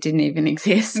case, it didn't even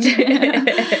exist.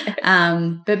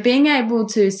 But being able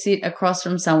to sit across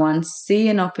from someone, see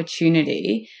an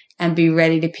opportunity, and be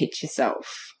ready to pitch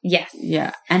yourself. Yes.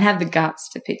 Yeah. And have the guts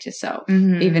to pitch yourself,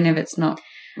 even if it's not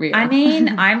real. I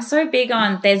mean, I'm so big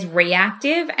on there's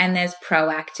reactive and there's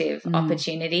proactive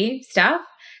opportunity stuff.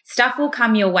 Stuff will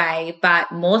come your way,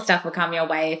 but more stuff will come your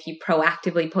way if you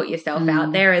proactively put yourself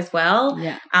out there as well.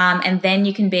 Yeah. And then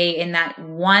you can be in that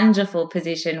wonderful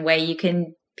position where you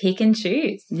can pick and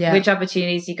choose which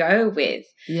opportunities you go with.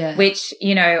 Yeah. Which,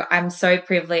 I'm so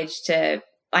privileged to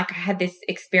I had this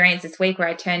experience this week where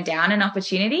I turned down an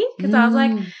opportunity because I was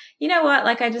like, you know what?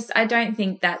 Like, I don't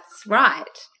think that's right.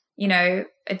 You know,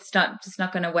 it's just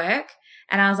not going to work.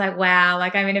 And I was like, wow,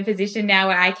 like I'm in a position now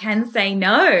where I can say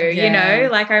no, you know,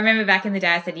 like I remember back in the day,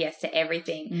 I said yes to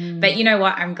everything, but you know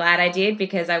what? I'm glad I did,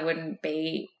 because I wouldn't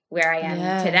be where I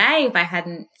am today if I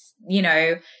hadn't, you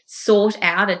know, sought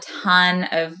out a ton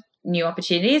of new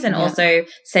opportunities and also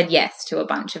said yes to a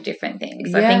bunch of different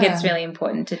things. So I think it's really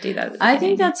important to do that. I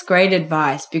think that's great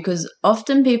advice, because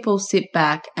often people sit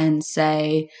back and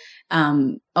say,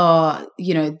 oh,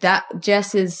 you know, that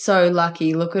Jess is so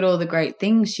lucky. Look at all the great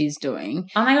things she's doing.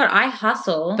 Oh my God, I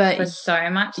hustle for so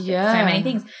much, so many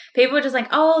things. People are just like,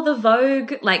 oh, the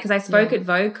Vogue, like, because I spoke at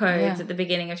Vogue Codes at the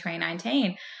beginning of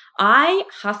 2019. I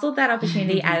hustled that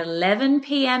opportunity at 11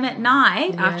 p.m. at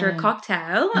night after a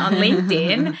cocktail on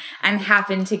LinkedIn and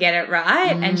happened to get it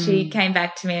right. And she came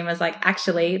back to me and was like,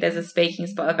 actually, there's a speaking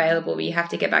spot available, but you have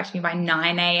to get back to me by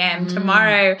 9 a.m.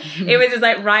 tomorrow. It was just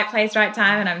like right place, right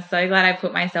time. And I'm so glad I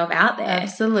put myself out there.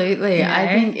 Absolutely. You know? I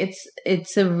think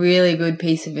it's a really good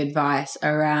piece of advice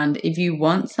around, if you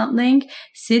want something,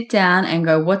 sit down and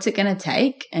go, what's it going to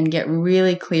take, and get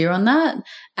really clear on that.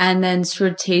 And then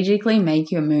strategically make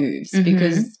your moves,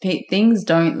 because things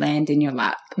don't land in your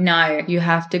lap. No. You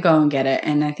have to go and get it.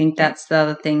 And I think that's the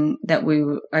other thing that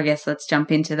I guess let's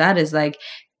jump into that, is like,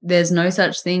 there's no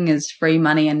such thing as free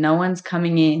money, and no one's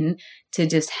coming in to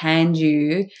just hand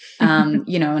you,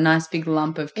 you know, a nice big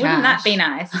lump of cash. Wouldn't that be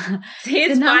nice?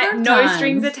 Here's no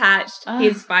strings attached.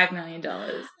 Here's $5 million.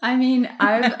 I mean,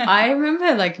 I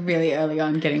remember like really early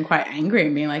on getting quite angry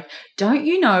and being like, don't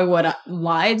you know what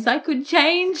lives I could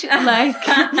change? Like,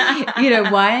 you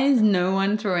know, why is no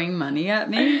one throwing money at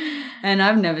me? And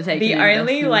I've never taken the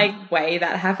only like way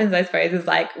that happens, I suppose, is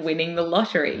like winning the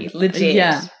lottery. Legit.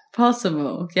 Yeah.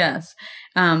 Possible, yes.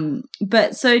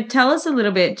 But so tell us a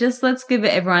little bit, just let's give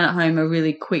everyone at home a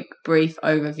really quick, brief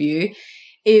overview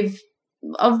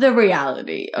of the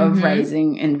reality of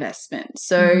raising investment.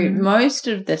 So most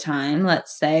of the time,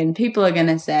 let's say, and people are going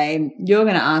to say, you're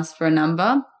going to ask for a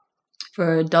number,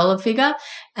 for a dollar figure,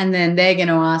 and then they're going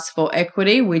to ask for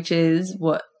equity, which is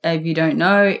what, if you don't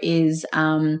know, is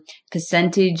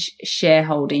percentage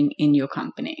shareholding in your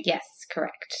company. Yes,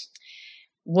 correct.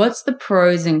 What's the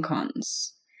pros and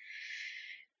cons?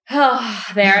 Oh,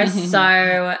 there are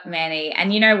so many.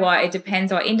 And you know what? It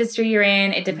depends what industry you're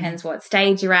in. It depends what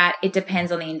stage you're at. It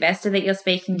depends on the investor that you're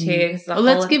speaking to. Well,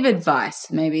 let's give advice,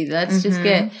 maybe. Let's just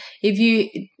get, if you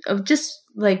just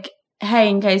like, hey,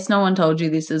 in case no one told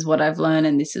you, this is what I've learned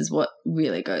and this is what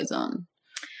really goes on.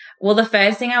 Well, the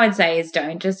first thing I would say is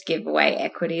don't just give away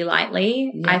equity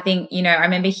lightly. Yeah. I think, you know, I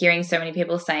remember hearing so many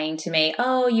people saying to me,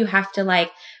 oh, you have to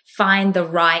like find the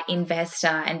right investor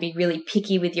and be really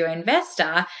picky with your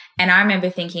investor. And I remember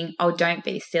thinking, oh, don't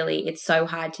be silly. It's so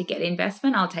hard to get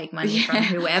investment. I'll take money from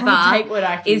whoever I'll take what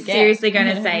I can is get. Seriously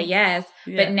going to say yes.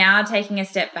 Yeah. But now taking a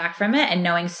step back from it and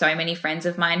knowing so many friends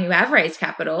of mine who have raised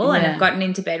capital and have gotten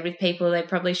into bed with people they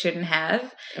probably shouldn't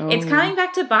have, it's coming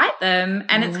back to bite them.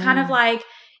 And it's kind of like,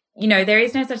 you know, there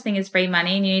is no such thing as free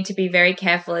money, and you need to be very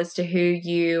careful as to who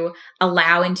you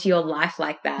allow into your life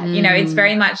like that. You know, it's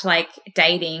very much like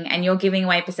dating, and you're giving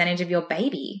away a percentage of your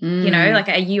baby. You know, like,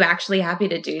 are you actually happy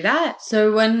to do that?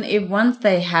 So once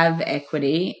they have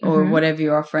equity or whatever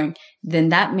you're offering, then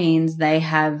that means they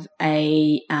have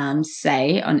a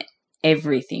say on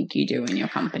everything you do in your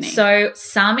company. So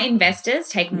some investors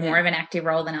take more of an active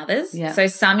role than others. Yeah. So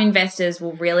some investors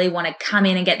will really want to come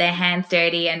in and get their hands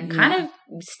dirty and kind of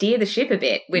steer the ship a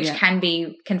bit, which can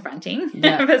be confronting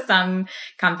for some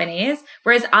companies.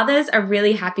 Whereas others are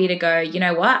really happy to go, you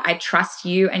know what, I trust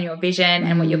you and your vision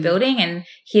and what you're building, and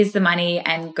here's the money,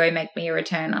 and go make me a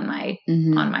return on my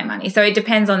money. So it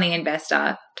depends on the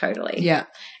investor totally. Yeah.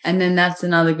 And then that's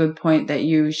another good point that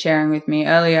you were sharing with me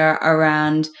earlier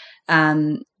around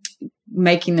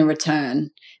making the return,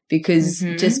 because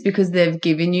just because they've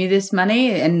given you this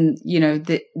money, and you know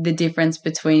the difference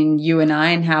between you and I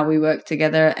and how we work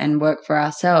together and work for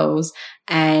ourselves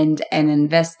and an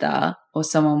investor or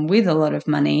someone with a lot of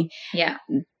money,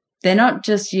 they're not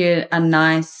just a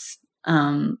nice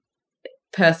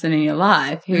person in your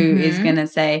life who is going to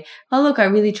say, oh, look, I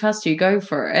really trust you, go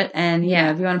for it. And, you know,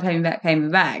 if you want to pay me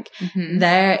back.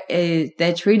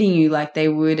 They're treating you like they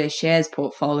would a shares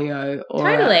portfolio or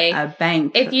a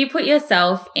bank. If you put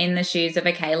yourself in the shoes of,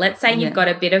 okay, let's say you've got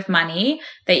a bit of money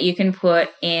that you can put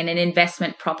in an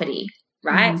investment property,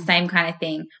 right? Same kind of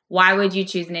thing. Why would you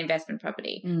choose an investment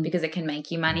property? Because it can make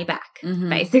you money back,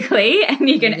 basically, and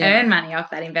you can earn money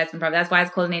off that investment property. That's why it's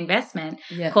called an investment.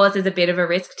 Of course, there's a bit of a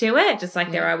risk to it, just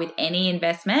like there are with any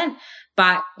investment.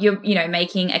 but you're, you know,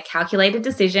 making a calculated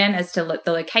decision as to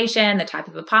the location, the type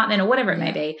of apartment or whatever it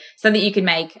may be, so that you can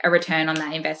make a return on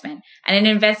that investment. And an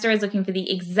investor is looking for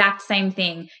the exact same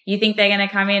thing. You think they're going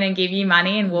to come in and give you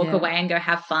money and walk away and go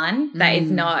have fun? That is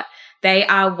not. They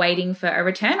are waiting for a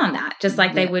return on that, just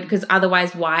like they would, because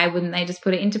otherwise why wouldn't they just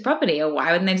put it into property, or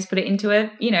why wouldn't they just put it into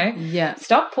a, you know,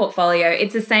 stock portfolio?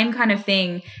 It's the same kind of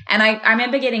thing. And I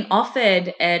remember getting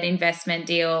offered an investment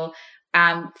deal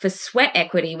for sweat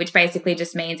equity, which basically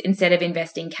just means instead of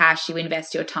investing cash, you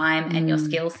invest your time and your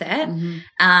skill set,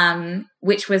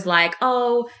 which was like,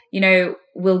 oh, you know,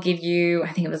 we'll give you,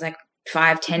 I think it was like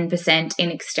 5-10% in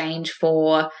exchange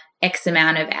for X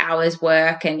amount of hours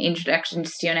work and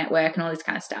introductions to your network and all this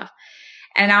kind of stuff.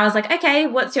 And I was like, okay,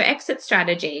 what's your exit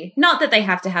strategy? Not that they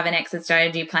have to have an exit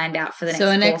strategy planned out for the next 4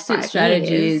 or 5 years. So an exit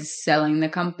strategy is selling the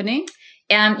company?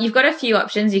 You've got a few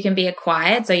options. You can be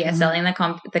acquired. So selling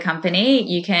the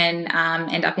company. You can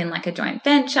end up in like a joint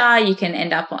venture. You can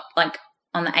end up like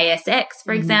on the ASX,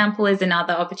 for example, is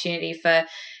another opportunity for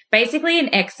basically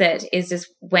an exit is just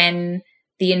when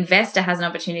the investor has an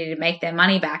opportunity to make their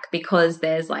money back because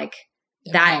there's like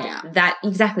there's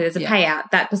a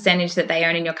payout. That percentage that they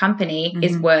own in your company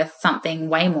is worth something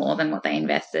way more than what they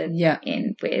invested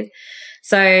in with.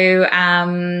 So,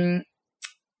 I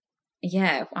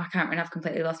can't remember. I've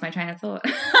completely lost my train of thought.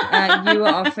 You were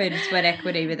offered sweat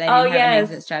equity, but they didn't have an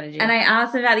exit strategy. And I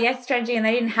asked them about the exit strategy and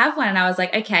they didn't have one. And I was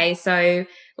like, okay, so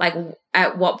like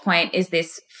at what point is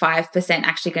this 5%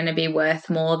 actually going to be worth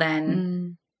more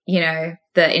than, you know,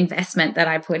 the investment that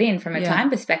I put in from a time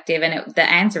perspective? And the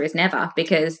answer is never,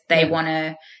 because they want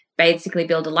to basically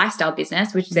build a lifestyle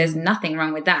business, which there's nothing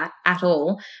wrong with that at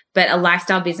all. But a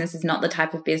lifestyle business is not the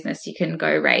type of business you can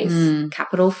go raise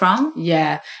capital from.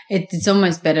 Yeah. It's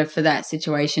almost better for that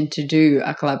situation to do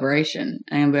a collaboration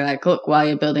and be like, look, while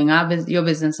you're building your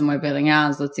business and we're building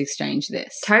ours, let's exchange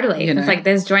this. Totally. You know? It's like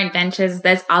there's joint ventures.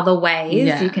 There's other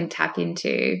ways you can tap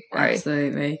into growth.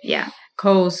 Absolutely. Yeah.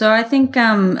 Cool. So I think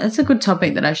it's a good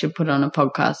topic that I should put on a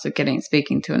podcast of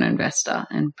speaking to an investor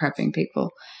and prepping people.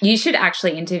 You should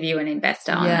actually interview an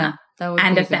investor on that would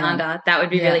and a founder. One. That would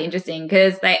be really interesting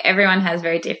because everyone has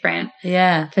very different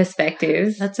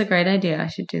perspectives. That's a great idea. I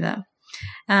should do that.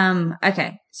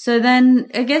 Okay. So then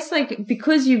I guess like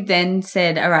because you've then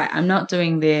said, all right, I'm not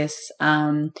doing this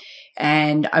and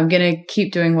I'm going to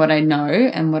keep doing what I know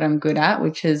and what I'm good at,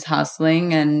 which is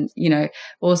hustling. And, you know,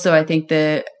 also I think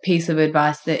the piece of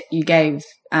advice that you gave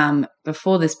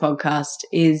before this podcast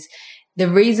is the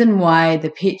reason why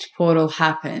the pitch portal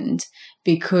happened,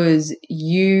 because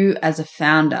you as a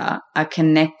founder are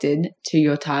connected to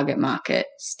your target market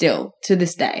still to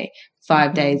this day.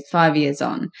 5 years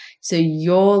on. So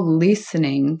you're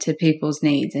listening to people's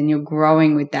needs and you're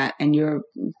growing with that and you're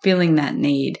filling that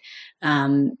need.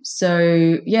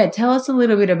 So tell us a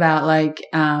little bit about like,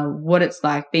 what it's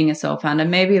like being a sole founder,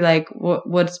 maybe like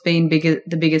what's been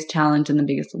the biggest challenge and the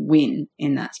biggest win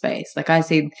in that space. Like I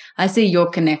see your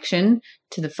connection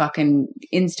to the fucking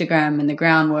Instagram and the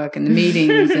groundwork and the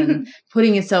meetings and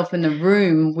putting yourself in the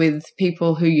room with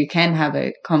people who you can have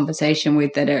a conversation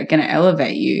with that are going to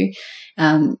elevate you.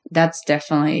 That's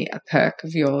definitely a perk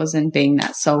of yours, and being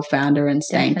that sole founder and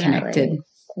staying connected.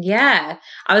 Yeah.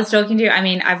 I was talking to,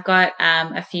 I've got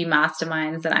a few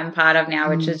masterminds that I'm part of now,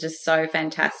 which is just so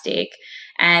fantastic.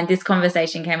 And this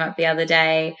conversation came up the other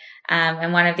day.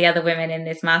 And one of the other women in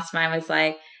this mastermind was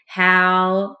like,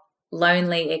 how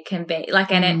lonely it can be.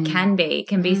 Like, and it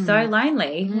can be so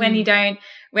lonely when you don't,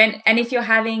 and if you're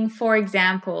having, for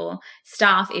example,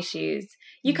 staff issues,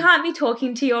 you can't be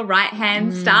talking to your right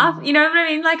hand staff. You know what I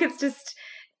mean? Like,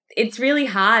 it's really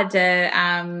hard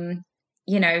to,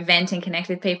 vent and connect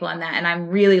with people on that. And I'm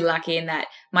really lucky in that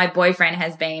my boyfriend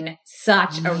has been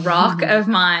such a rock of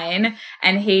mine.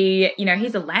 And he,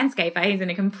 he's a landscaper. He's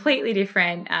in a completely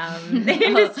different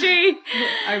industry.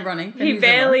 Ironic. He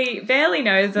barely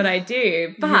knows what I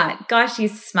do. But gosh,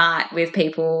 he's smart with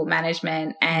people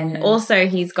management. And also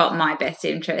he's got my best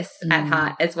interests at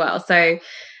heart as well. So,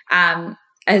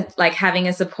 like having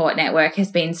a support network has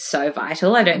been so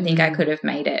vital. I don't think I could have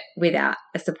made it without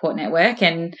a support network.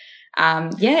 And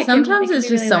sometimes it's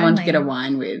just really someone lonely to get a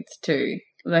wine with too.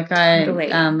 Like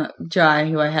Jai,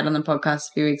 who I had on the podcast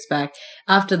a few weeks back,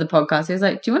 after the podcast, he was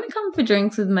like, do you want to come for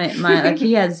drinks with my like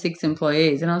he has 6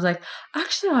 employees. And I was like,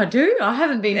 actually I do. I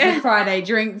haven't been to Friday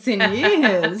drinks in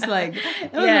years. Like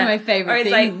that was one of my favourite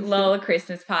things. Or it's like lol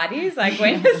Christmas parties. Like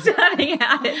when you're starting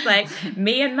out, it's like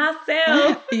me and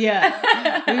myself.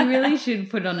 Yeah. We really should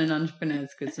put on an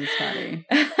entrepreneur's Christmas party.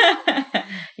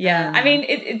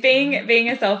 Being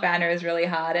a self-founder is really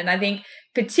hard. And I think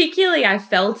particularly I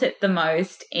felt it the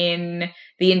most in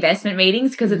the investment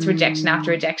meetings because it's rejection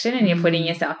after rejection and you're putting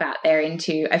yourself out there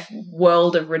into a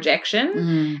world of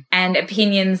rejection and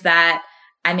opinions that,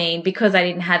 I mean, because I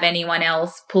didn't have anyone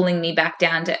else pulling me back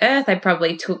down to earth, I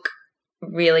probably took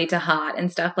really to heart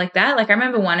and stuff like that. Like I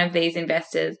remember one of these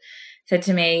investors said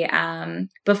to me,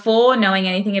 before knowing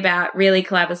anything about really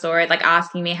Collabosaurus, like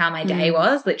asking me how my day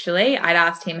was, literally, I'd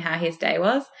asked him how his day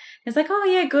was. He's like, oh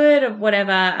yeah, good, or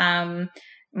whatever.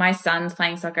 My son's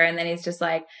playing soccer. And then he's just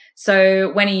like,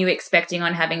 so when are you expecting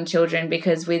on having children?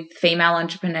 Because with female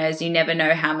entrepreneurs, you never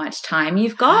know how much time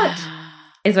you've got,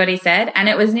 is what he said. And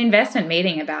it was an investment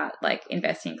meeting about like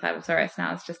investing in Collabosaurus. And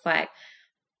I was just like,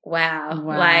 wow.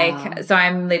 Like, so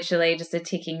I'm literally just a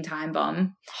ticking time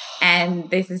bomb. And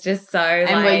this is just so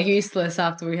and we're useless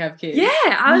after we have kids. Yeah.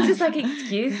 I was just like,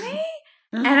 excuse me?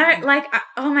 And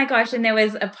oh my gosh. And there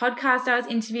was a podcast I was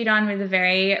interviewed on with a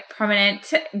very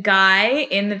prominent guy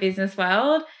in the business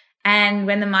world. And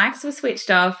when the mics were switched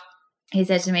off, he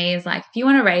said to me, he's like, if you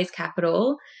want to raise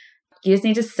capital, you just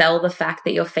need to sell the fact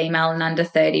that you're female and under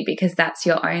 30 because that's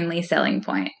your only selling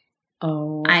point.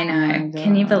 Oh, I know.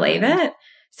 Can you believe it?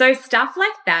 So stuff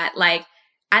like that, like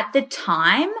at the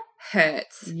time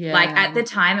hurts. Yeah. Like at the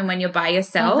time and when you're by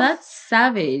yourself. Oh, that's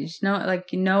savage. No, like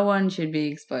no one should be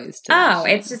exposed to that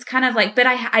shit. It's just kind of like, but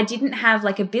I didn't have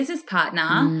like a business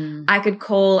partner I could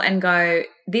call and go,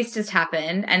 this just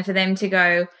happened. And for them to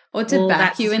go, or to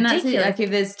back you in that situation. Like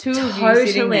if there's two of you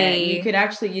sitting there, you could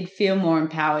actually, you'd feel more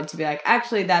empowered to be like,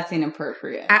 actually, that's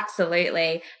inappropriate.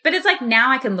 Absolutely. But it's like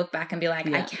now I can look back and be like,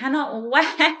 I cannot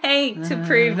wait to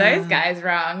prove those guys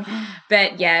wrong.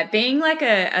 But yeah, being like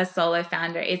a solo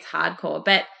founder is hardcore.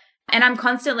 And I'm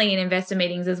constantly in investor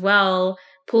meetings as well,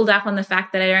 pulled up on the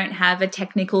fact that I don't have a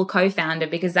technical co-founder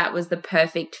because that was the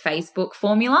perfect Facebook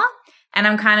formula. And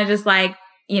I'm kind of just like,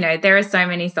 you know, there are so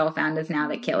many sole founders now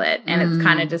that kill it. And it's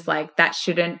kind of just like that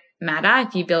shouldn't matter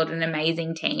if you build an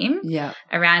amazing team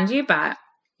around you. But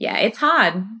yeah, it's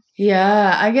hard.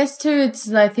 Yeah, I guess too,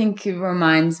 I think it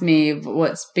reminds me of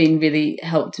what's been really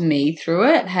helped me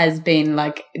through it has been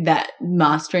like that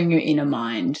mastering your inner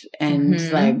mind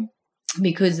and like,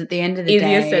 because at the end of the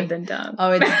day. Easier said than done.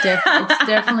 Oh, it's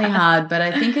definitely hard. But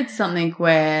I think it's something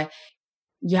where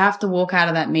you have to walk out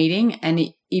of that meeting and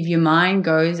if your mind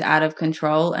goes out of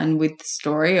control and with the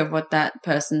story of what that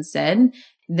person said,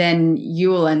 then you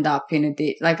will end up in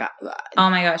like. Oh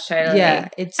my gosh, totally. Yeah,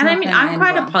 and I mean, I'm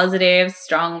quite a positive,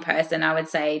 strong person, I would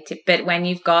say. But when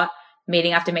you've got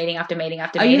meeting after meeting after meeting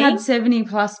after meeting, you had 70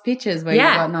 plus pitches where you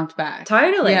got knocked back.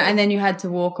 Totally. Yeah, and then you had to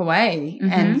walk away,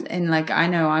 and like I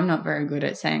know I'm not very good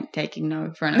at taking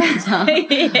no for an answer.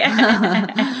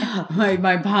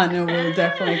 my partner will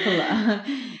definitely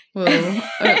will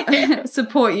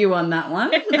support you on that one.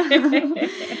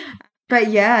 But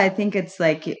yeah, I think it's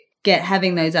like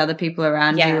having those other people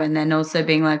around you, and then also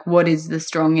being like, what is the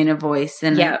strong inner voice?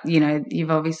 And you know,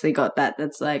 you've obviously got that.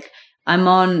 That's like, I'm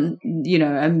on, you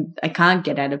know, I can't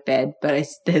get out of bed, but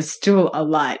there's still a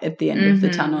light at the end of the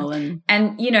tunnel.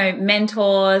 And, you know,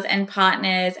 mentors and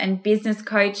partners and business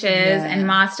coaches and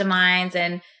masterminds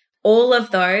and all of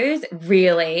those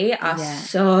really are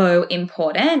so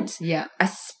important. Yeah.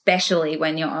 Especially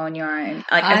when you're on your own.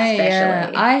 Like,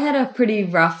 especially. I had a pretty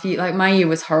rough year. Like, my year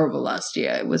was horrible last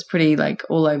year. It was pretty, like,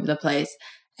 all over the place.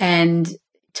 And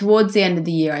towards the end of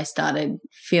the year, I started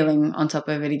feeling on top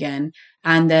of it again.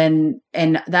 And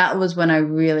that was when I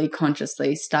really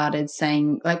consciously started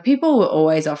saying, like, people were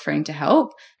always offering to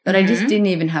help, but I just didn't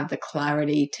even have the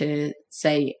clarity to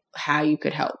say how you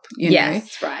could help, you know?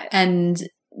 Right. And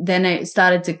then it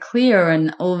started to clear,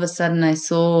 and all of a sudden I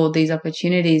saw these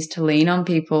opportunities to lean on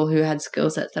people who had skill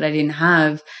sets that I didn't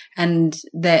have. And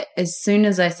that as soon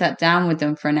as I sat down with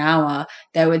them for an hour,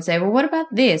 they would say, well, what about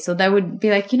this? Or they would be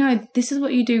like, you know, this is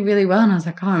what you do really well. And I was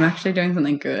like, oh, I'm actually doing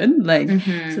something good. Like,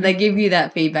 so they give you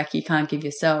that feedback you can't give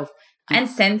yourself. And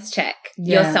sense check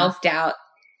your self-doubt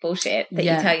bullshit that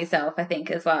you tell yourself, I think,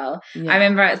 as well. I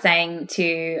remember saying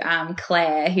to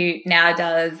Claire, who now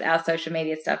does our social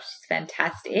media stuff, she's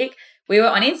fantastic. We were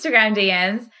on Instagram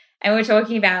DMs and we were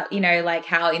talking about, you know, like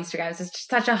how Instagram is just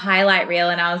such a highlight reel.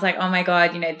 And I was like, oh my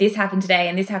God, you know, this happened today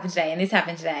and this happened today and this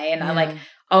happened today. And I'm like,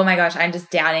 oh my gosh, I'm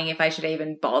just doubting if I should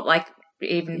even bother.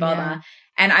 Yeah.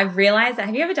 And I've realized that,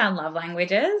 have you ever done love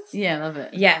languages? Yeah, I love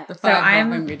it. Yeah. The 5 so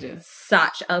I'm languages.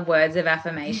 Such a words of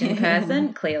affirmation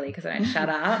person, clearly, because I don't shut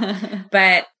up.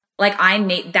 But like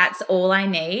that's all I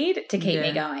need to keep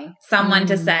me going. Someone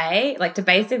to say, like, to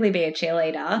basically be a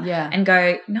cheerleader and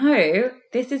go, no,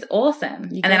 this is awesome.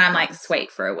 And then I'm like,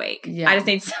 sweet for a week. Yeah. I just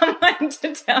need someone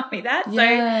to tell me that.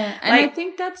 Yeah. So, and I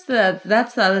think that's the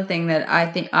other thing that I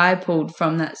think I pulled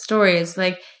from that story is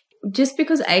like, just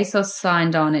because ASOS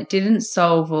signed on, it didn't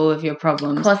solve all of your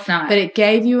problems. Of course not. But it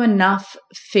gave you enough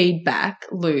feedback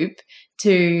loop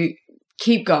to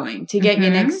keep going, to get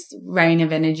your next reign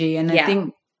of energy. And I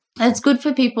think it's good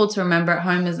for people to remember at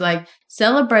home is like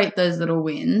celebrate those little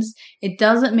wins. It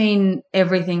doesn't mean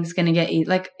everything's going to get easy.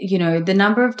 Like, you know, the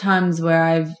number of times where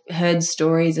I've heard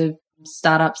stories of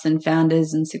startups and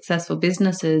founders and successful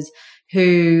businesses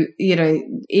who, you know,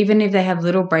 even if they have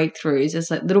little breakthroughs,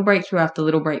 it's like little breakthrough after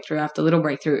little breakthrough after little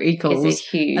breakthrough equals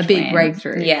a big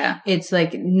breakthrough. Yeah. It's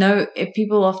like,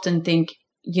 people often think,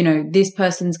 you know, this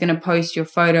person's going to post your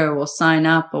photo or sign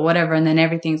up or whatever, and then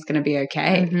everything's going to be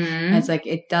okay. And it's like,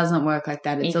 it doesn't work like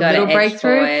that. It's a little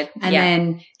breakthrough and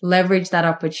then leverage that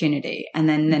opportunity. And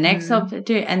then the next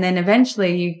opportunity. And then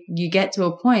eventually you get to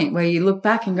a point where you look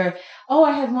back and go, oh,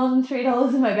 I have more than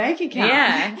 $3 in my bank account.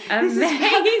 Yeah.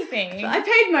 Amazing. I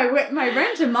paid my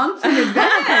rent a month in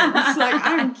advance. Like,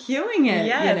 I'm killing it.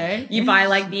 Yeah. You know, you buy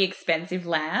like the expensive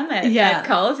lamb at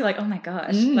Coles. You're like, oh my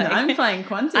gosh. Like, I'm playing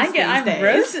Qantas I'm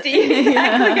days. roasty.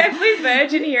 Exactly. I flew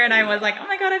Virgin here and I was like, oh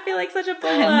my God, I feel like such a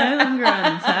baller. I'm no longer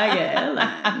on Target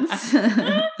Airlines.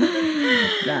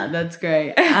 That's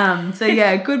great. So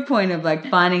yeah, a good point of like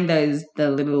finding the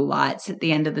little lights at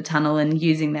the end of the tunnel and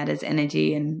using that as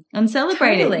energy and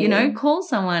celebrate it, you know, call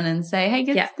someone and say, hey,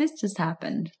 this just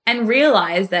happened. And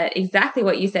realize that exactly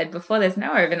what you said before, there's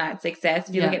no overnight success.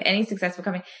 If you look at any successful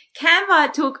company,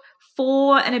 Canva took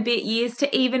 4 and a bit years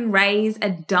to even raise a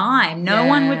dime. No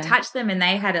one would touch them, and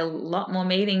they had a lot more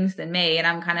meetings than me. And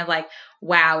I'm kind of like,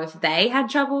 wow, if they had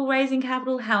trouble raising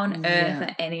capital, how on earth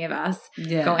are any of us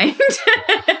going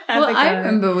to Well, I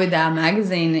remember with our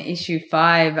magazine, issue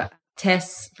 5,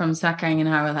 Tess from Swackang and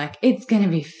I were like, it's going to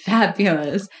be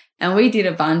fabulous. And we did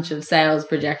a bunch of sales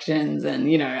projections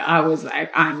and, you know, I was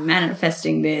like, I'm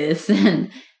manifesting this.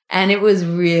 And it was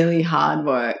really hard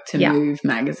work to move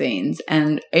magazines.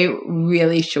 And it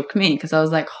really shook me because I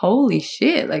was like, holy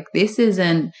shit, like this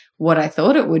isn't what I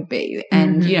thought it would be.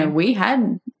 And, you know, we had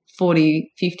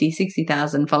 40, 50,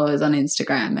 60,000 followers on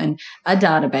Instagram and a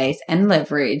database and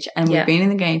leverage. And we've been in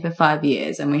the game for 5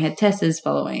 years and we had Tessa's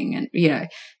following and, you know,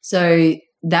 so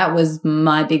that was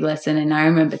my big lesson. And I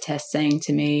remember Tess saying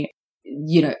to me,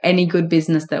 you know, any good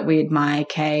business that we admire,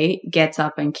 Kay, gets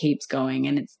up and keeps going.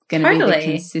 And it's going to be the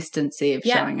consistency of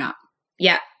showing up.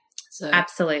 Yeah, so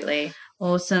absolutely.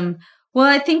 Awesome. Well,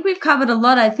 I think we've covered a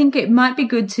lot. I think it might be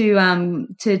good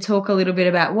to talk a little bit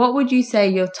about what would you say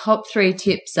your top 3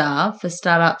 tips are for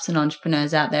startups and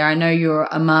entrepreneurs out there. I know you're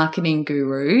a marketing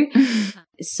guru.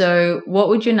 So what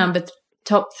would your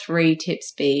top 3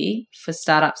 tips be for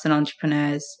startups and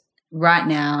entrepreneurs right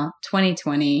now,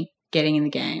 2020, getting in the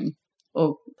game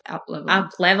or up-leveling?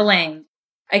 Up-leveling.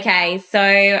 Okay,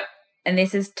 so, and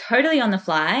this is totally on the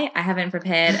fly. I haven't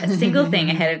prepared a single thing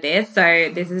ahead of this, so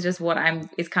this is just what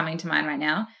is coming to mind right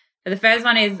now. But the first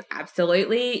one is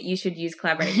absolutely you should use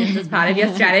collaborations as part of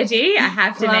your strategy. I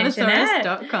have to mention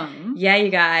it. Yeah, you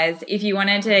guys, if you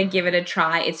wanted to give it a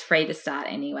try, it's free to start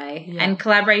anyway. Yeah. And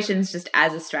collaborations just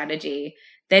as a strategy,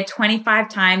 they're 25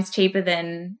 times cheaper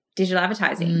than digital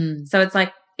advertising. So it's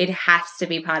like it has to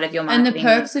be part of your marketing. And the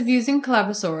perks of using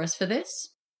Collabosaurus for this?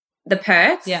 The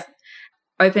perks? Yeah.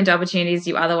 Opened opportunities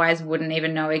you otherwise wouldn't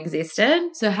even know existed.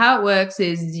 So how it works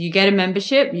is you get a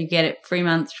membership, you get a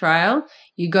 3-month trial,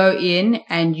 you go in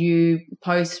and you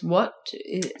post what?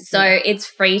 So it's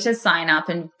free to sign up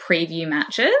and preview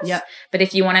matches. Yep. But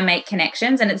if you want to make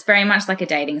connections, and it's very much like a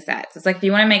dating site. So it's like if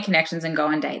you want to make connections and go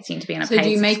on dates, you need to be on a paid subscription. So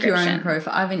do you make your own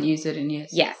profile? I haven't used it in years.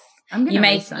 Yes.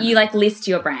 You like list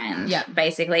your brand,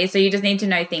 basically. So you just need to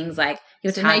know things like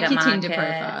your target market. Tinder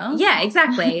profile. Yeah,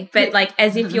 exactly. But like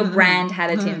as if your brand had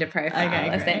a Tinder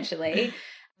profile, essentially.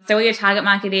 So what your target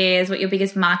market is, what your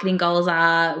biggest marketing goals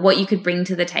are, what you could bring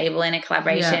to the table in a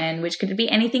collaboration, which could be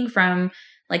anything from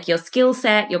like your skill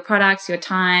set, your products, your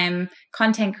time,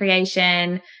 content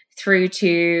creation, through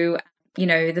to, you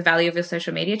know, the value of your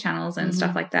social media channels and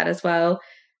stuff like that as well.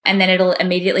 And then it'll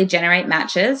immediately generate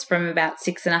matches from about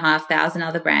 6,500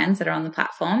 other brands that are on the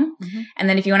platform. And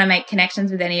then if you want to make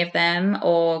connections with any of them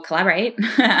or collaborate,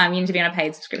 you need to be on a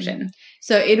paid subscription.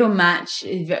 So it'll match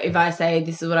if I say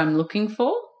this is what I'm looking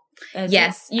for?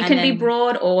 Yes, you can be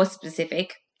broad or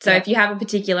specific. So if you have a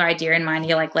particular idea in mind,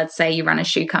 you're like, let's say you run a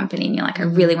shoe company and you're like, I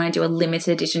really want to do a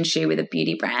limited edition shoe with a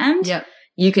beauty brand.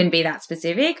 You can be that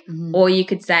specific. Or you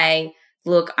could say,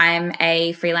 look, I'm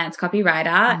a freelance copywriter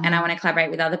and I want to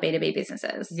collaborate with other B2B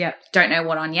businesses. Don't know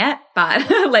what on yet, but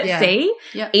let's see.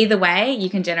 Either way, you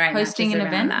can generate hosting an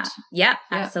event. That.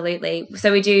 Absolutely.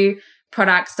 So we do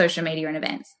products, social media and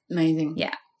events. Amazing.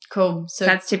 Yeah. Cool. So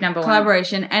that's tip number 1.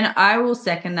 Collaboration. And I will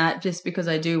second that just because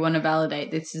I do want to validate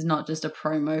this is not just a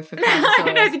promo for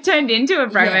I know, it turned into a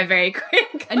promo very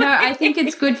quick. No, I think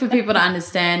it's good for people to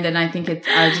understand. And I think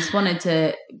I just wanted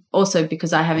to also,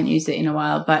 because I haven't used it in a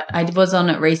while, but I was on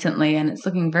it recently and it's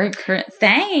looking very crisp.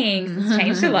 Thanks. It's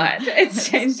changed a lot. It's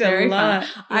changed a lot.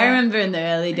 Yeah. I remember in the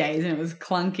early days and it was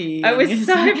clunky. It was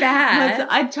so bad.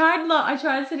 I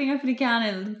tried setting up an account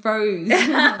and it froze.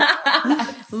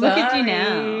 Look at you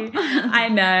now. I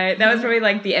know. That was probably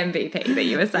like the MVP that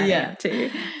you were saying to.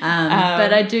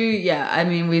 But I do, I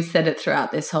mean, we've said it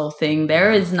throughout this whole thing.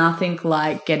 There is nothing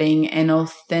like getting an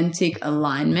authentic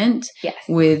alignment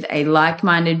with a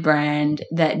like-minded brand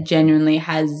that genuinely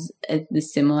has the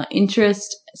similar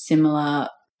interest, similar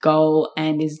goal,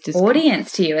 and is just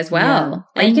audience to you as well.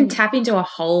 Like you can tap into a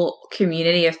whole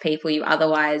community of people you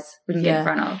otherwise wouldn't get in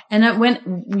front of. And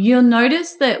when you'll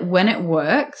notice that when it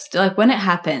works, like when it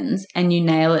happens and you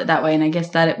nail it that way, and I guess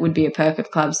that it would be a perk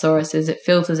of Clubsaurus is it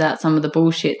filters out some of the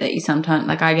bullshit that you sometimes,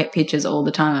 like I get pictures all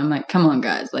the time. I'm like, come on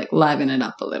guys, like liven it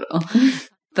up a little.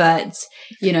 But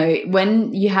you know,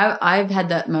 when I've had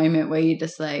that moment where you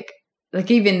just like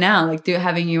even now, like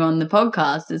having you on the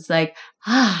podcast, it's like,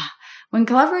 when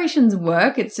collaborations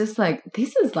work, it's just like,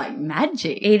 this is like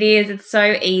magic. It is. It's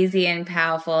so easy and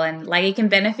powerful, and like it can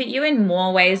benefit you in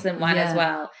more ways than one as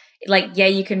well. Like,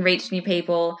 you can reach new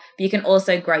people, but you can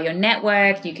also grow your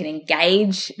network. You can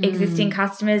engage existing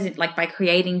customers like by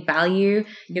creating value.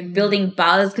 You're building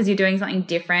buzz because you're doing something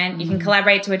different. You can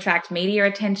collaborate to attract media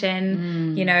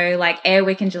attention. You know, like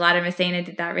Airwick and Gelato Messina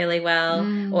did that really well,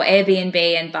 or Airbnb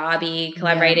and Barbie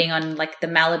collaborating on like the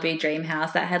Malibu Dream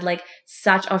House that had like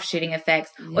such offshooting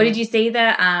effects. Or did you see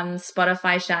the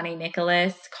Spotify Shani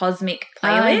Nicholas Cosmic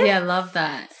playlist? Oh, yeah, I love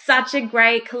that. Such a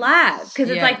great collab because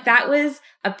it's like that was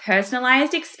a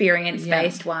personalized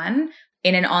experience-based one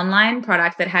in an online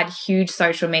product that had huge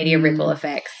social media ripple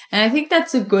effects. And I think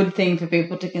that's a good thing for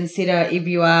people to consider if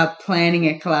you are planning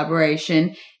a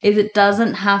collaboration, is it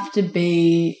doesn't have to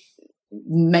be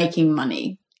making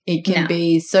money. It can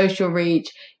be social reach,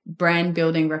 brand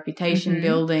building, reputation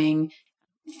building,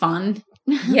 fun.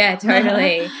 Yeah,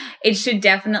 totally. It should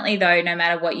definitely, though, no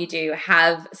matter what you do,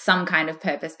 have some kind of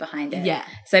purpose behind it. Yeah.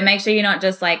 So make sure you're not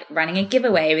just like running a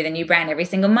giveaway with a new brand every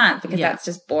single month because that's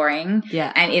just boring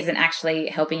and isn't actually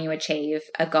helping you achieve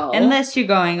a goal. Unless you're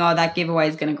going, that giveaway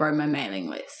is going to grow my mailing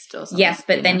list or something. Yes,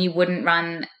 but then you wouldn't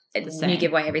run a new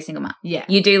giveaway every single month. Yeah.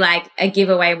 You do like a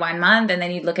giveaway one month and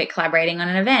then you'd look at collaborating on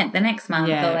an event the next month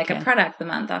or like a product the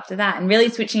month after that, and really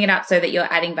switching it up so that you're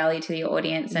adding value to your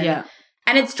audience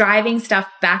and it's driving stuff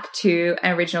back to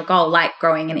an original goal, like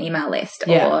growing an email list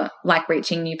or like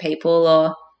reaching new people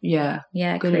or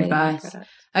good advice.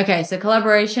 Okay, so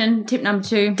collaboration, tip number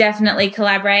 2. Definitely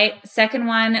collaborate. Second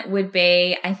one would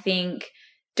be, I think,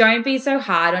 don't be so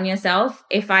hard on yourself.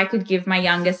 If I could give my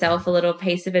younger self a little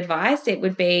piece of advice, it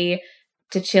would be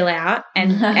to chill out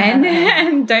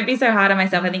and don't be so hard on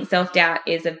myself. I think self-doubt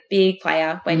is a big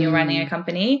player when you're running a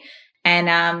company.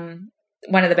 And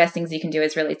one of the best things you can do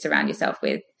is really surround yourself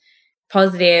with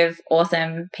positive,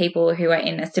 awesome people who are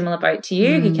in a similar boat to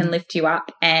you, who can lift you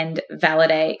up and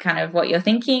validate kind of what you're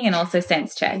thinking and also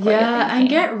sense check what you're thinking. And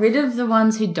get rid of the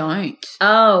ones who don't.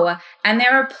 Oh, and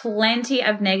there are plenty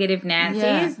of negative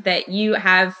Nancy's that you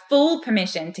have full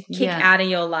permission to kick out of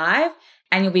your life,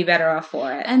 and you'll be better off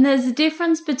for it. And there's a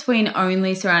difference between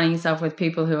only surrounding yourself with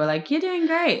people who are like, you're doing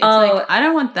great. It's like, I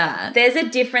don't want that. There's a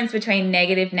difference between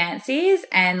negative Nancy's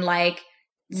and like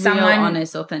someone real,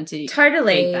 honest, authentic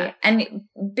feedback. And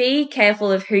be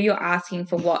careful of who you're asking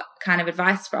for what kind of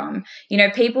advice from. You know,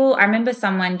 I remember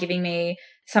someone giving me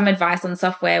some advice on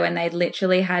software when they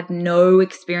literally had no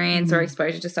experience or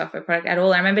exposure to software product at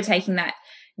all. I remember taking that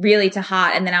really to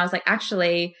heart, and then I was like,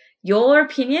 actually, your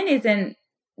opinion isn't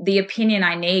the opinion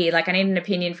I need. Like, I need an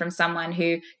opinion from someone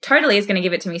who totally is going to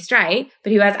give it to me straight,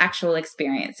 but who has actual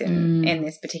experience in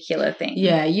this particular thing.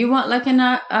 Yeah, you want like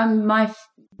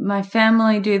my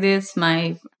family do this,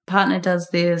 my partner does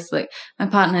this. Like my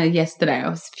partner yesterday, I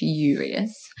was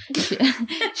furious.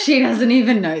 She doesn't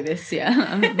even know this yet.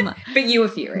 But you were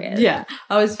furious. Yeah,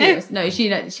 I was furious. No, she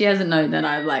hasn't known that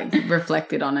I've like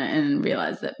reflected on it and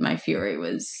realized that my fury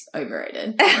was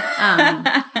overrated.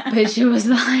 But she was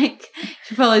like,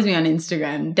 she follows me on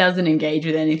Instagram, doesn't engage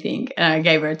with anything. And I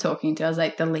gave her a talking to. I was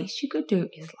like, the least you could do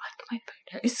is like my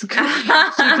photos. She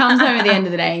comes home at the end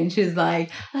of the day and she's like,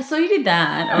 I saw you did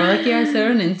that. Or like, yeah, I saw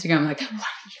it on Instagram. I'm like, why don't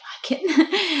you like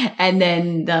it? And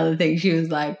then the other thing, she was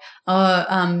like,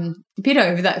 oh, bit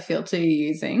over that filter you're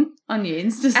using on your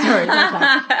Insta stories. I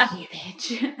was like, you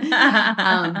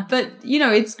bitch. But, you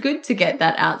know, it's good to get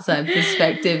that outside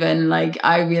perspective. And, like,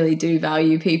 I really do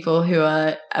value people who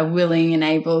are willing and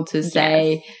able to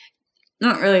say,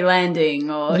 not really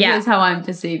landing, or here's how I'm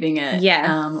perceiving it.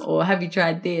 Or have you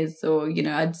tried this? Or, you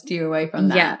know, I'd steer away from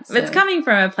that. Yeah. So. It's coming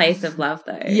from a place of love,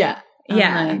 though. Yeah.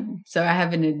 So I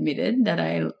haven't admitted that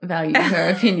I value her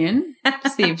opinion.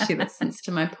 See if she listens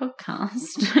to my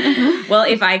podcast. Well,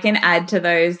 if I can add to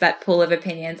that pool of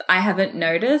opinions, I haven't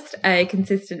noticed a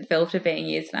consistent filter being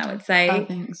used, and I would say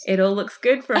it all looks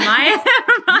good from my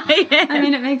end. I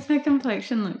mean, it makes my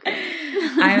complexion look good.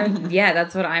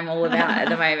 That's what I'm all about at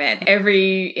the moment.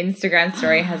 Every Instagram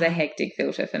story has a hectic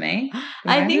filter for me.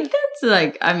 I think that's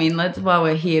like, I mean, while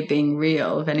we're here being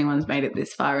real, if anyone's made it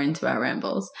this far into our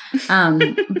rambles.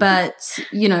 But,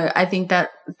 you know, I think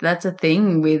that's a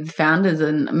thing with founders,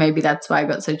 and maybe that's why I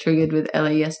got so triggered with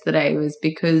Ellie yesterday, was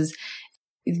because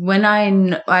when I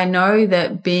know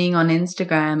that being on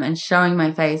Instagram and showing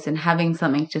my face and having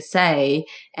something to say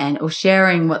or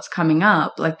sharing what's coming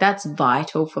up, like, that's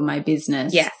vital for my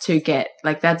business to get,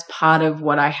 like, that's part of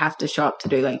what I have to show up to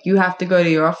do. Like, you have to go to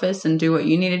your office and do what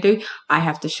you need to do. I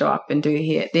have to show up and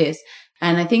do this.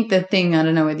 And I think the thing, I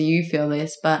don't know whether you feel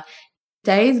this, but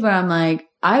days where I'm like,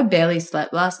 I barely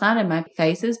slept last night and my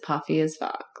face is puffy as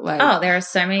fuck. Like, there are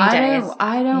so many days.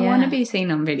 I don't want to be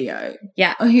seen on video.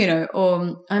 Yeah. Or, you know,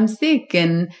 or I'm sick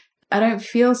and I don't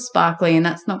feel sparkly, and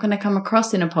that's not going to come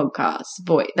across in a podcast.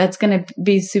 Boy, that's going to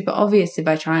be super obvious if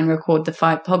I try and record the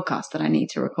 5 podcasts that I need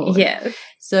to record. Yes.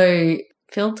 So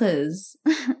filters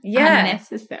are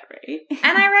necessary.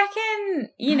 And I reckon,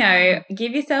 you know,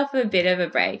 give yourself a bit of a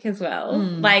break as well.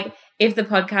 Like, if the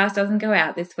podcast doesn't go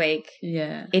out this week,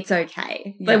 it's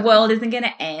okay. The world isn't going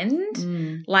to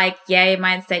end. Like, it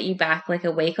might set you back like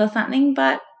a week or something,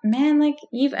 but man, like,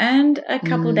 you've earned a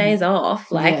couple days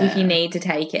off, like, if you need to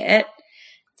take it.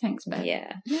 Thanks, babe.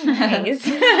 Yeah. Nice.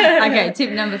 Okay,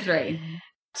 tip number 3.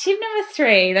 Tip number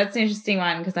 3, that's an interesting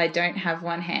one because I don't have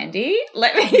one handy.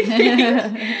 Let me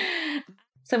think.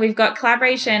 So we've got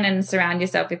collaboration and surround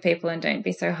yourself with people and don't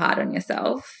be so hard on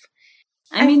yourself.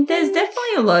 I mean, there's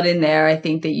definitely a lot in there, I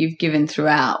think, that you've given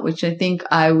throughout, which I think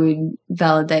I would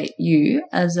validate you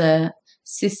as a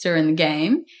sister in the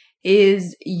game,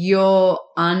 is your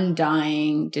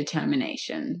undying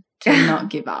determination to not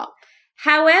give up.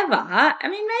 However, I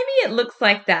mean, maybe it looks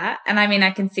like that. And I mean,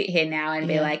 I can sit here now and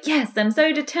be like, yes, I'm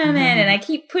so determined and I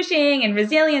keep pushing and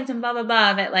resilience and blah, blah,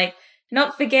 blah. But, like,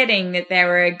 not forgetting that there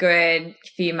were a good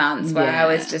few months where I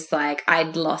was just like,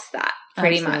 I'd lost that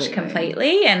pretty much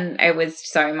completely. And it was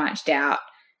so much doubt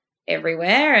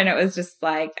everywhere. And it was just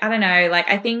like, I don't know, like,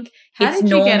 I think it's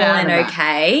normal and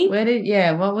okay.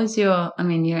 What was your, I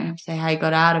mean, you don't have to say how you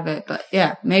got out of it, but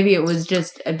maybe it was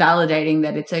just validating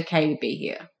that it's okay to be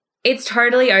here. It's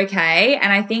totally okay.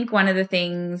 And I think one of the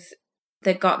things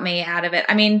that got me out of it,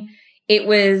 I mean,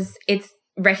 it's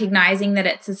recognizing that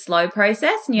it's a slow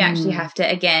process and you actually have to,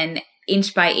 again,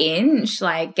 inch by inch,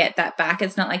 like, get that back.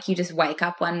 It's not like you just wake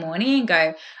up one morning and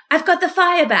go, I've got the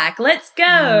fire back, let's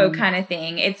go kind of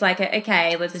thing. It's like,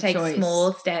 okay, let's take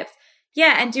small steps.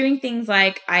 Yeah. And doing things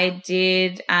like I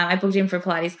did, I booked in for a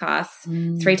Pilates class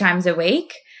 3 times a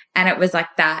week. And it was like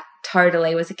that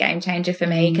totally was a game changer for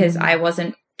me because I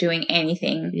wasn't doing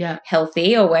anything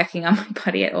healthy or working on my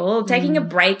body at all. Taking a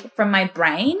break from my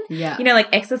brain. Yeah. You know, like,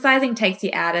 exercising takes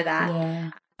you out of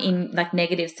that in, like,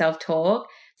 negative self-talk.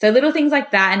 So little things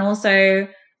like that. And also,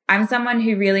 I'm someone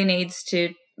who really needs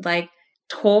to, like,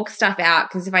 talk stuff out,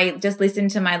 because if I just listen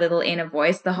to my little inner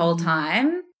voice the whole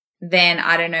time, then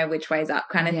I don't know which way's up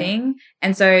kind of thing.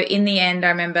 And so in the end, I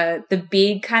remember the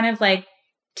big kind of, like,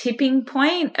 tipping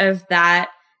point of that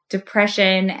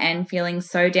depression and feeling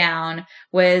so down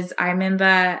was, I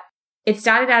remember it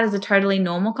started out as a totally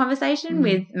normal conversation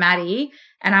with Maddie,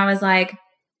 and I was like,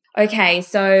 okay,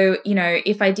 so, you know,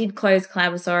 if I did close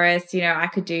Collabosaurus, you know, I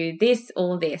could do this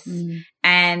or this.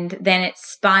 And then it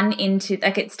spun into,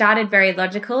 like, it started very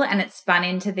logical and it spun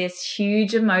into this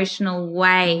huge emotional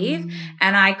wave.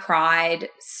 And I cried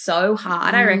so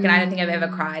hard. I reckon I don't think I've ever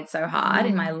cried so hard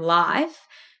in my life,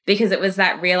 because it was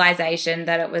that realization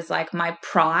that it was like, my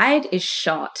pride is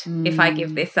shot if I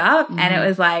give this up. And it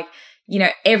was like, you know,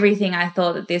 everything I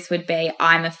thought that this would be,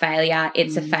 I'm a failure,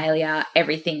 it's a failure,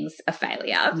 everything's a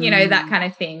failure, you know, that kind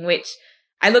of thing, which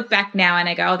I look back now and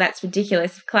I go, oh, that's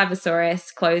ridiculous. If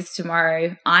Collabosaurus closed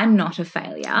tomorrow, I'm not a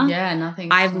failure. Yeah,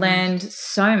 nothing. I've learned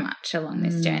so much along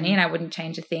this journey and I wouldn't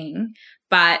change a thing.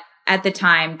 But at the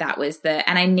time, that was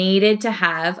and I needed to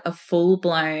have a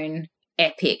full-blown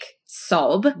epic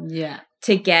sob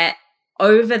to get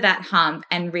over that hump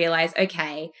and realize,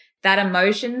 okay, that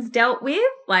emotion's dealt with.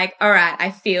 Like, all right,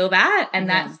 I feel that and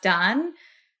that's done.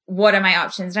 What are my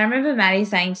options? And I remember Maddie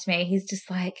saying to me, he's just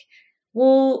like,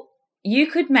 well, you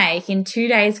could make in 2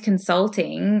 days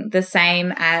consulting the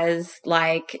same as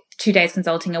like 2 days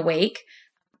consulting a week,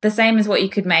 the same as what you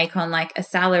could make on like a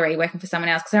salary working for someone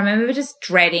else. Because I remember just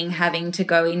dreading having to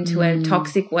go into a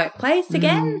toxic workplace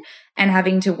again and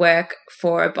having to work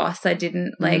for a boss I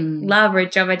didn't like love or a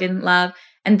job I didn't love.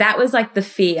 And that was like the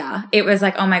fear. It was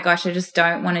like, oh my gosh, I just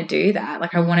don't want to do that.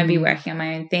 Like I want to be working on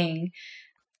my own thing.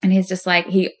 And he's just like,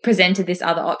 he presented this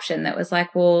other option that was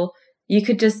like, well, you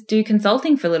could just do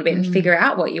consulting for a little bit and figure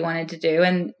out what you wanted to do.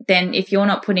 And then if you're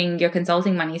not putting your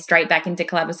consulting money straight back into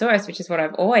Collabosaurus, which is what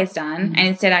I've always done, and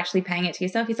instead actually paying it to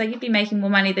yourself, he's like, you'd be making more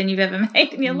money than you've ever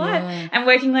made in your life and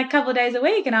working like a couple of days a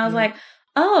week. And I was like,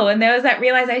 oh, and there was that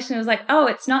realization. It was like, oh,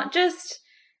 it's not just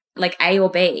like A or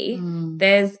B.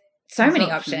 There's so many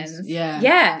options.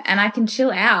 Yeah. And I can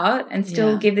chill out and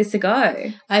still give this a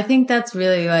go. I think that's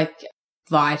really like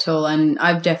vital. And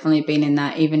I've definitely been in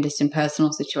that, even just in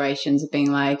personal situations, of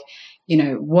being like, you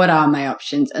know, what are my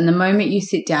options? And the moment you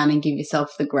sit down and give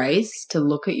yourself the grace to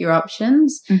look at your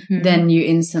options, then you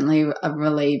instantly are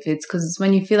relieved. It's because it's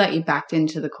when you feel like you're backed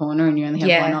into the corner and you only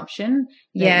have one option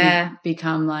that you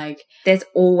become like, there's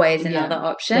always another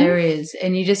option. There is.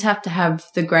 And you just have to have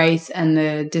the grace and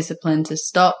the discipline to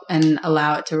stop and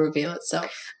allow it to reveal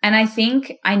itself. And I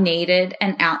think I needed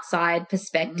an outside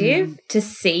perspective to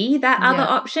see that other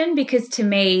option, because to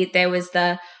me there was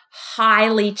the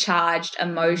highly charged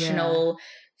emotional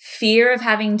fear of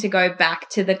having to go back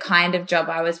to the kind of job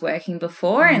I was working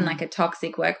before in like a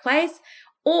toxic workplace,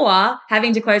 or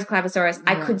having to close Collabosaurus.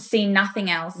 I could see nothing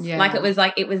else. Like it was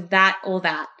that or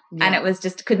that. And it was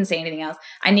just, couldn't see anything else.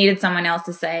 I needed someone else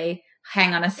to say,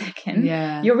 hang on a second,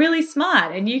 you're really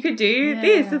smart and you could do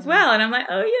this as well. And I'm like,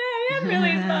 oh yeah, I am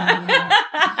really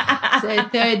smart. So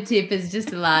third tip is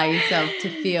just allow yourself to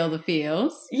feel the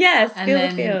feels. Yes, and feel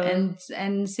then, the feels.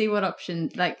 And see what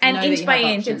option, like, and know inch by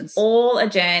inch, it's all a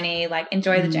journey. Like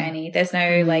enjoy the journey. There's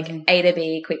no like A to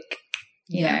B quick,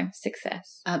 you know,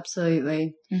 success.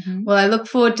 Absolutely. Well, I look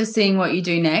forward to seeing what you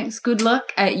do next. Good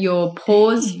luck at your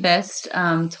Pause Fest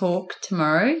talk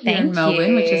tomorrow here in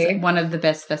Melbourne, which is one of the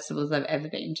best festivals I've ever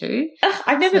been to. Oh,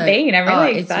 I've never been. I'm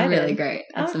really excited. It's really great.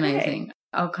 It's amazing.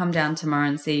 I'll come down tomorrow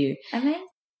and see you. Amazing.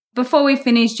 Before we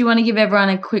finish, do you want to give everyone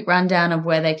a quick rundown of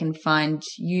where they can find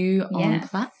you on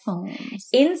platforms?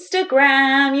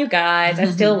 Instagram, you guys. I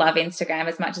still love Instagram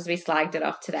as much as we slagged it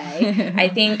off today. I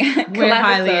think we're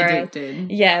highly addicted.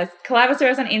 Yes.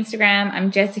 Collabosaurus on Instagram. I'm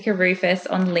Jessica Rufus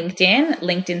on LinkedIn.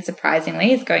 LinkedIn,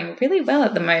 surprisingly, is going really well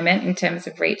at the moment in terms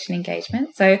of reach and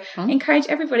engagement. So I encourage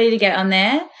everybody to get on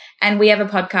there. And we have a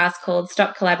podcast called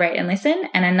Stop, Collaborate and Listen,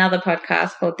 and another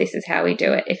podcast called This Is How We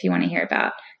Do It, if you want to hear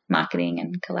about marketing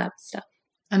and collab stuff.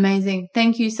 Amazing.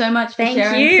 Thank you so much for sharing.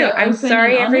 Thank you. I'm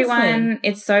sorry, everyone.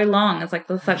 It's so long. It's like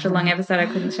such a long episode. I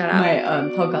couldn't shut up. My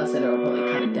podcast editor will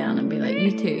probably cut it down and be like,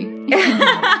 you too.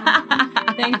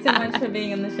 Thanks so much for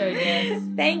being on the show, Jess.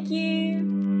 Thank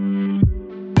you.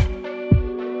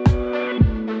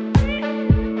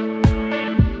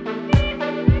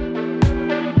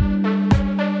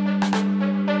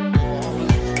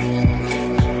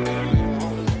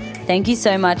 Thank you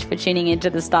so much for tuning into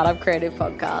the Startup Creative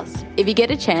Podcast. If you get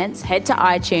a chance, head to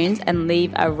iTunes and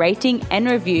leave a rating and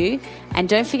review. And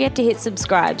don't forget to hit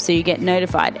subscribe so you get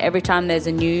notified every time there's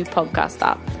a new podcast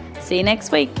up. See you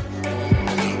next week.